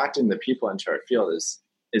attracting the people into our field is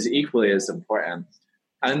equally as important.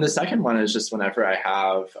 And the second one is just whenever I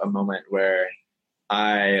have a moment where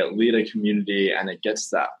I lead a community and it gets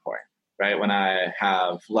to that point, right? When I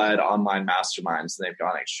have led online masterminds and they've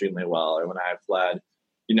gone extremely well, or when I've led,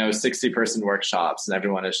 60-person workshops and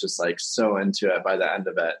everyone is just like so into it by the end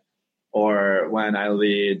of it, or when I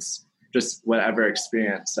lead just whatever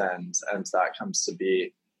experience and that comes to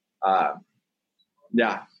be,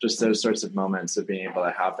 just those sorts of moments of being able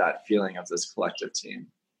to have that feeling of this collective team.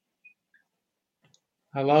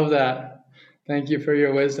 I love that. Thank you for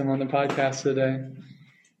your wisdom on the podcast today.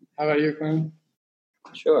 How about you, Quinn?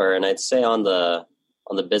 Sure. And I'd say on the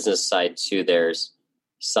business side too, there's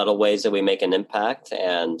subtle ways that we make an impact,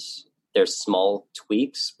 and there's small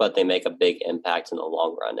tweaks, but they make a big impact in the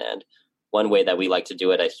long run. And one way that we like to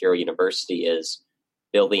do it at Hero University is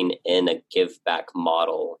building in a give back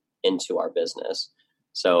model into our business.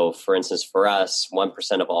 So for instance, for us,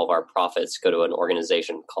 1% of all of our profits go to an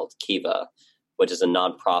organization called Kiva, which is a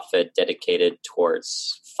nonprofit dedicated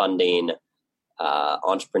towards funding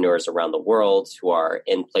entrepreneurs around the world who are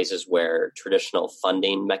in places where traditional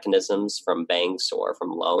funding mechanisms from banks or from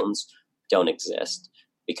loans don't exist.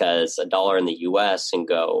 Because $1 in the US can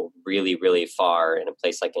go really, really far in a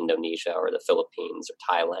place like Indonesia or the Philippines or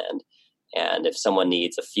Thailand. And if someone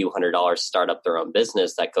needs a few $100s to start up their own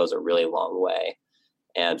business, that goes a really long way.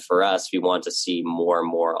 And for us, we want to see more and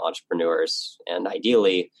more entrepreneurs, and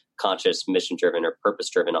ideally conscious, mission-driven, or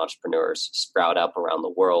purpose-driven entrepreneurs sprout up around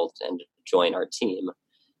the world and join our team.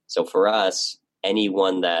 So for us,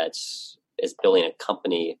 anyone that is building a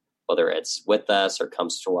company, whether it's with us or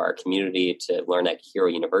comes to our community to learn at Hero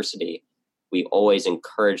University, we always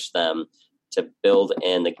encourage them to build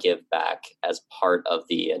in the give back as part of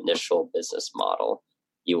the initial business model.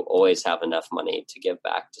 You always have enough money to give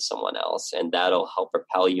back to someone else, and that'll help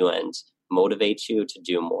propel you and motivate you to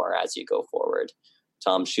do more as you go forward.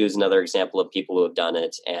 Tom Shoe is another example of people who have done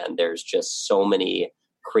it, and there's just so many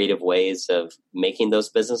creative ways of making those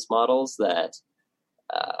business models that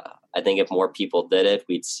I think if more people did it,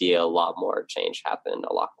 we'd see a lot more change happen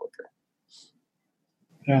a lot quicker.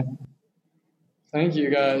 Yeah. Thank you,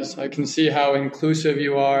 guys. I can see how inclusive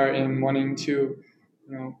you are in wanting to,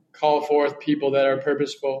 call forth people that are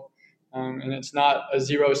purposeful. And it's not a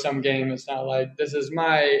zero-sum game. It's not like this is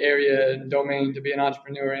my area and domain to be an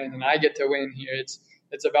entrepreneur in, and I get to win here.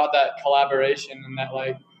 It's about that collaboration and that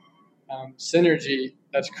synergy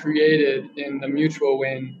that's created in the mutual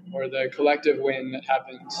win or the collective win that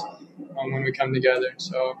happens when we come together.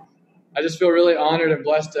 So I just feel really honored and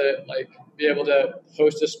blessed to be able to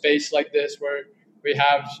host a space like this where we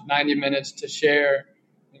have 90 minutes to share,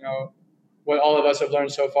 what all of us have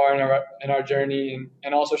learned so far in our journey,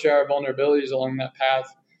 and also share our vulnerabilities along that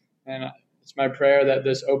path. And it's my prayer that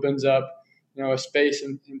this opens up, a space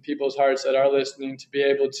in people's hearts that are listening to be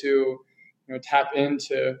able to, tap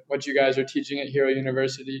into what you guys are teaching at Hero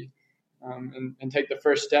University, and take the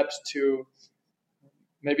first steps to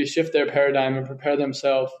maybe shift their paradigm and prepare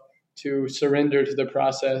themselves to surrender to the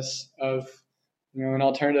process of, an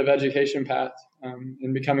alternative education path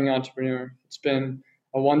in becoming an entrepreneur. It's been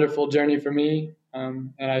a wonderful journey for me,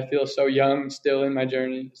 and I feel so young still in my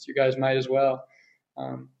journey, so you guys might as well.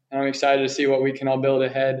 And I'm excited to see what we can all build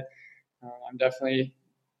ahead. I'm definitely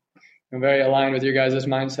very aligned with your guys'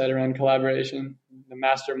 mindset around collaboration, the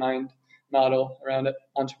mastermind model around it,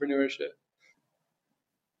 entrepreneurship.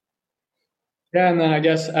 Yeah, and then I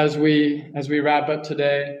guess as we wrap up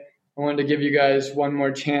today, I wanted to give you guys one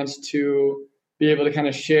more chance to be able to kind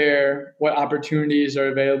of share what opportunities are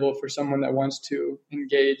available for someone that wants to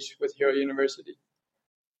engage with Hero University.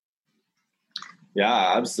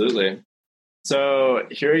 Yeah, absolutely. So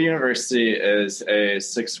Hero University is a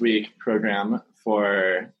 6-week program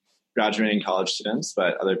for graduating college students,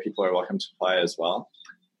 but other people are welcome to apply as well.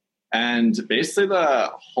 And basically the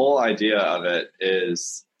whole idea of it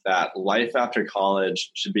is that life after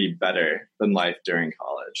college should be better than life during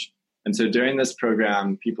college. And so during this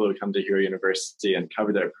program, people who come to Hero University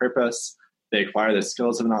uncover their purpose, they acquire the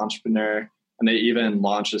skills of an entrepreneur, and they even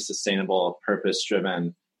launch a sustainable,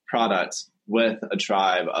 purpose-driven product with a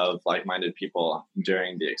tribe of like-minded people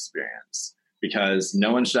during the experience. Because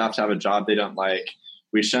no one should have to have a job they don't like.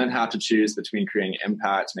 We shouldn't have to choose between creating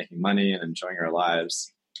impact, making money, and enjoying our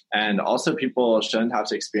lives. And also people shouldn't have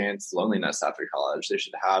to experience loneliness after college. They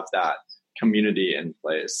should have that community in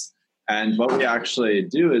place. And what we actually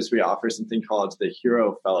do is we offer something called the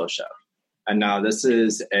Hero Fellowship. And now this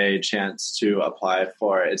is a chance to apply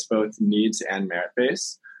for, it's both needs and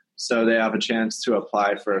merit-based. So they have a chance to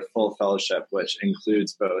apply for a full fellowship, which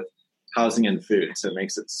includes both housing and food. So it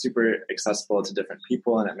makes it super accessible to different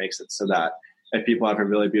people, and it makes it so that if people have a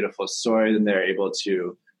really beautiful story, then they're able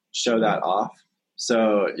to show that off.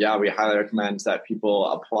 So yeah, we highly recommend that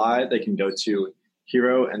people apply. They can go to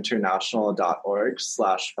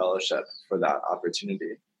herointernational.org/fellowship for that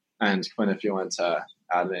opportunity. And Quinn, if you want to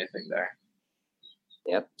add anything there.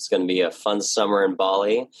 Yep, it's going to be a fun summer in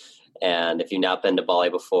Bali. And if you've not been to Bali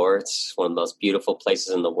before, it's one of the most beautiful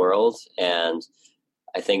places in the world. And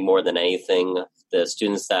I think more than anything, the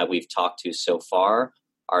students that we've talked to so far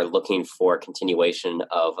are looking for continuation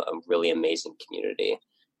of a really amazing community.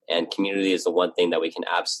 And community is the one thing that we can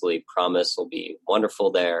absolutely promise will be wonderful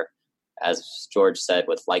there. As George said,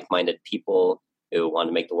 with like-minded people who want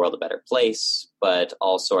to make the world a better place, but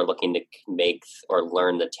also are looking to make or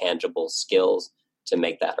learn the tangible skills to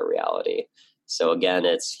make that a reality. So again,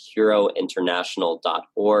 it's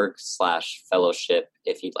herointernational.org/fellowship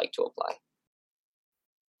if you'd like to apply.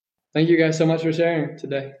 Thank you guys so much for sharing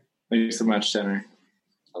today. Thank you so much, Tanner.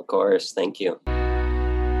 Of course. Thank you.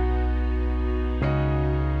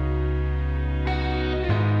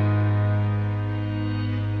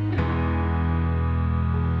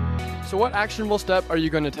 So what actionable step are you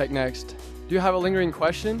going to take next? Do you have a lingering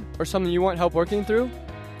question or something you want help working through?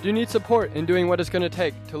 Do you need support in doing what it's going to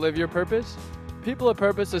take to live your purpose? People of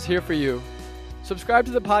Purpose is here for you. Subscribe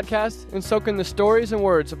to the podcast and soak in the stories and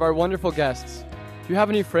words of our wonderful guests. Do you have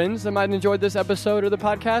any friends that might enjoy this episode or the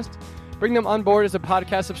podcast? Bring them on board as a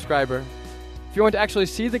podcast subscriber. If you want to actually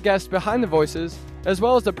see the guests behind the voices, as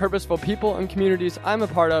well as the purposeful people and communities I'm a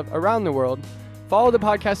part of around the world, follow the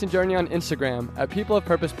podcasting journey on Instagram at People of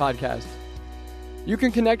Purpose Podcast. You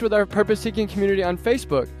can connect with our purpose-seeking community on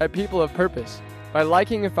Facebook at People of Purpose by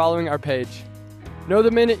liking and following our page. Know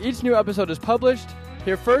the minute each new episode is published,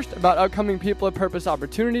 hear first about upcoming People of Purpose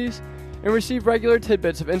opportunities, and receive regular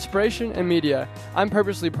tidbits of inspiration and media I'm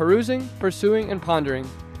purposely perusing, pursuing, and pondering.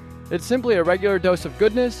 It's simply a regular dose of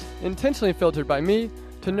goodness, intentionally filtered by me,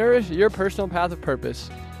 to nourish your personal path of purpose.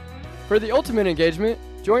 For the ultimate engagement,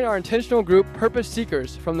 join our intentional group Purpose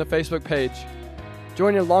Seekers from the Facebook page.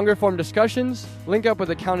 Join in longer form discussions, link up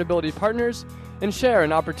with accountability partners, and share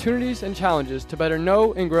in opportunities and challenges to better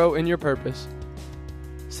know and grow in your purpose.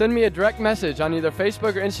 Send me a direct message on either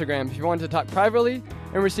Facebook or Instagram if you want to talk privately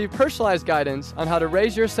and receive personalized guidance on how to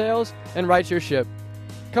raise your sails and right your ship.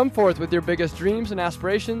 Come forth with your biggest dreams and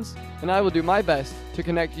aspirations, and I will do my best to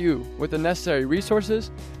connect you with the necessary resources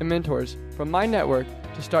and mentors from my network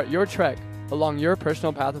to start your trek along your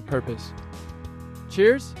personal path of purpose.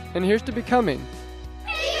 Cheers, and here's to becoming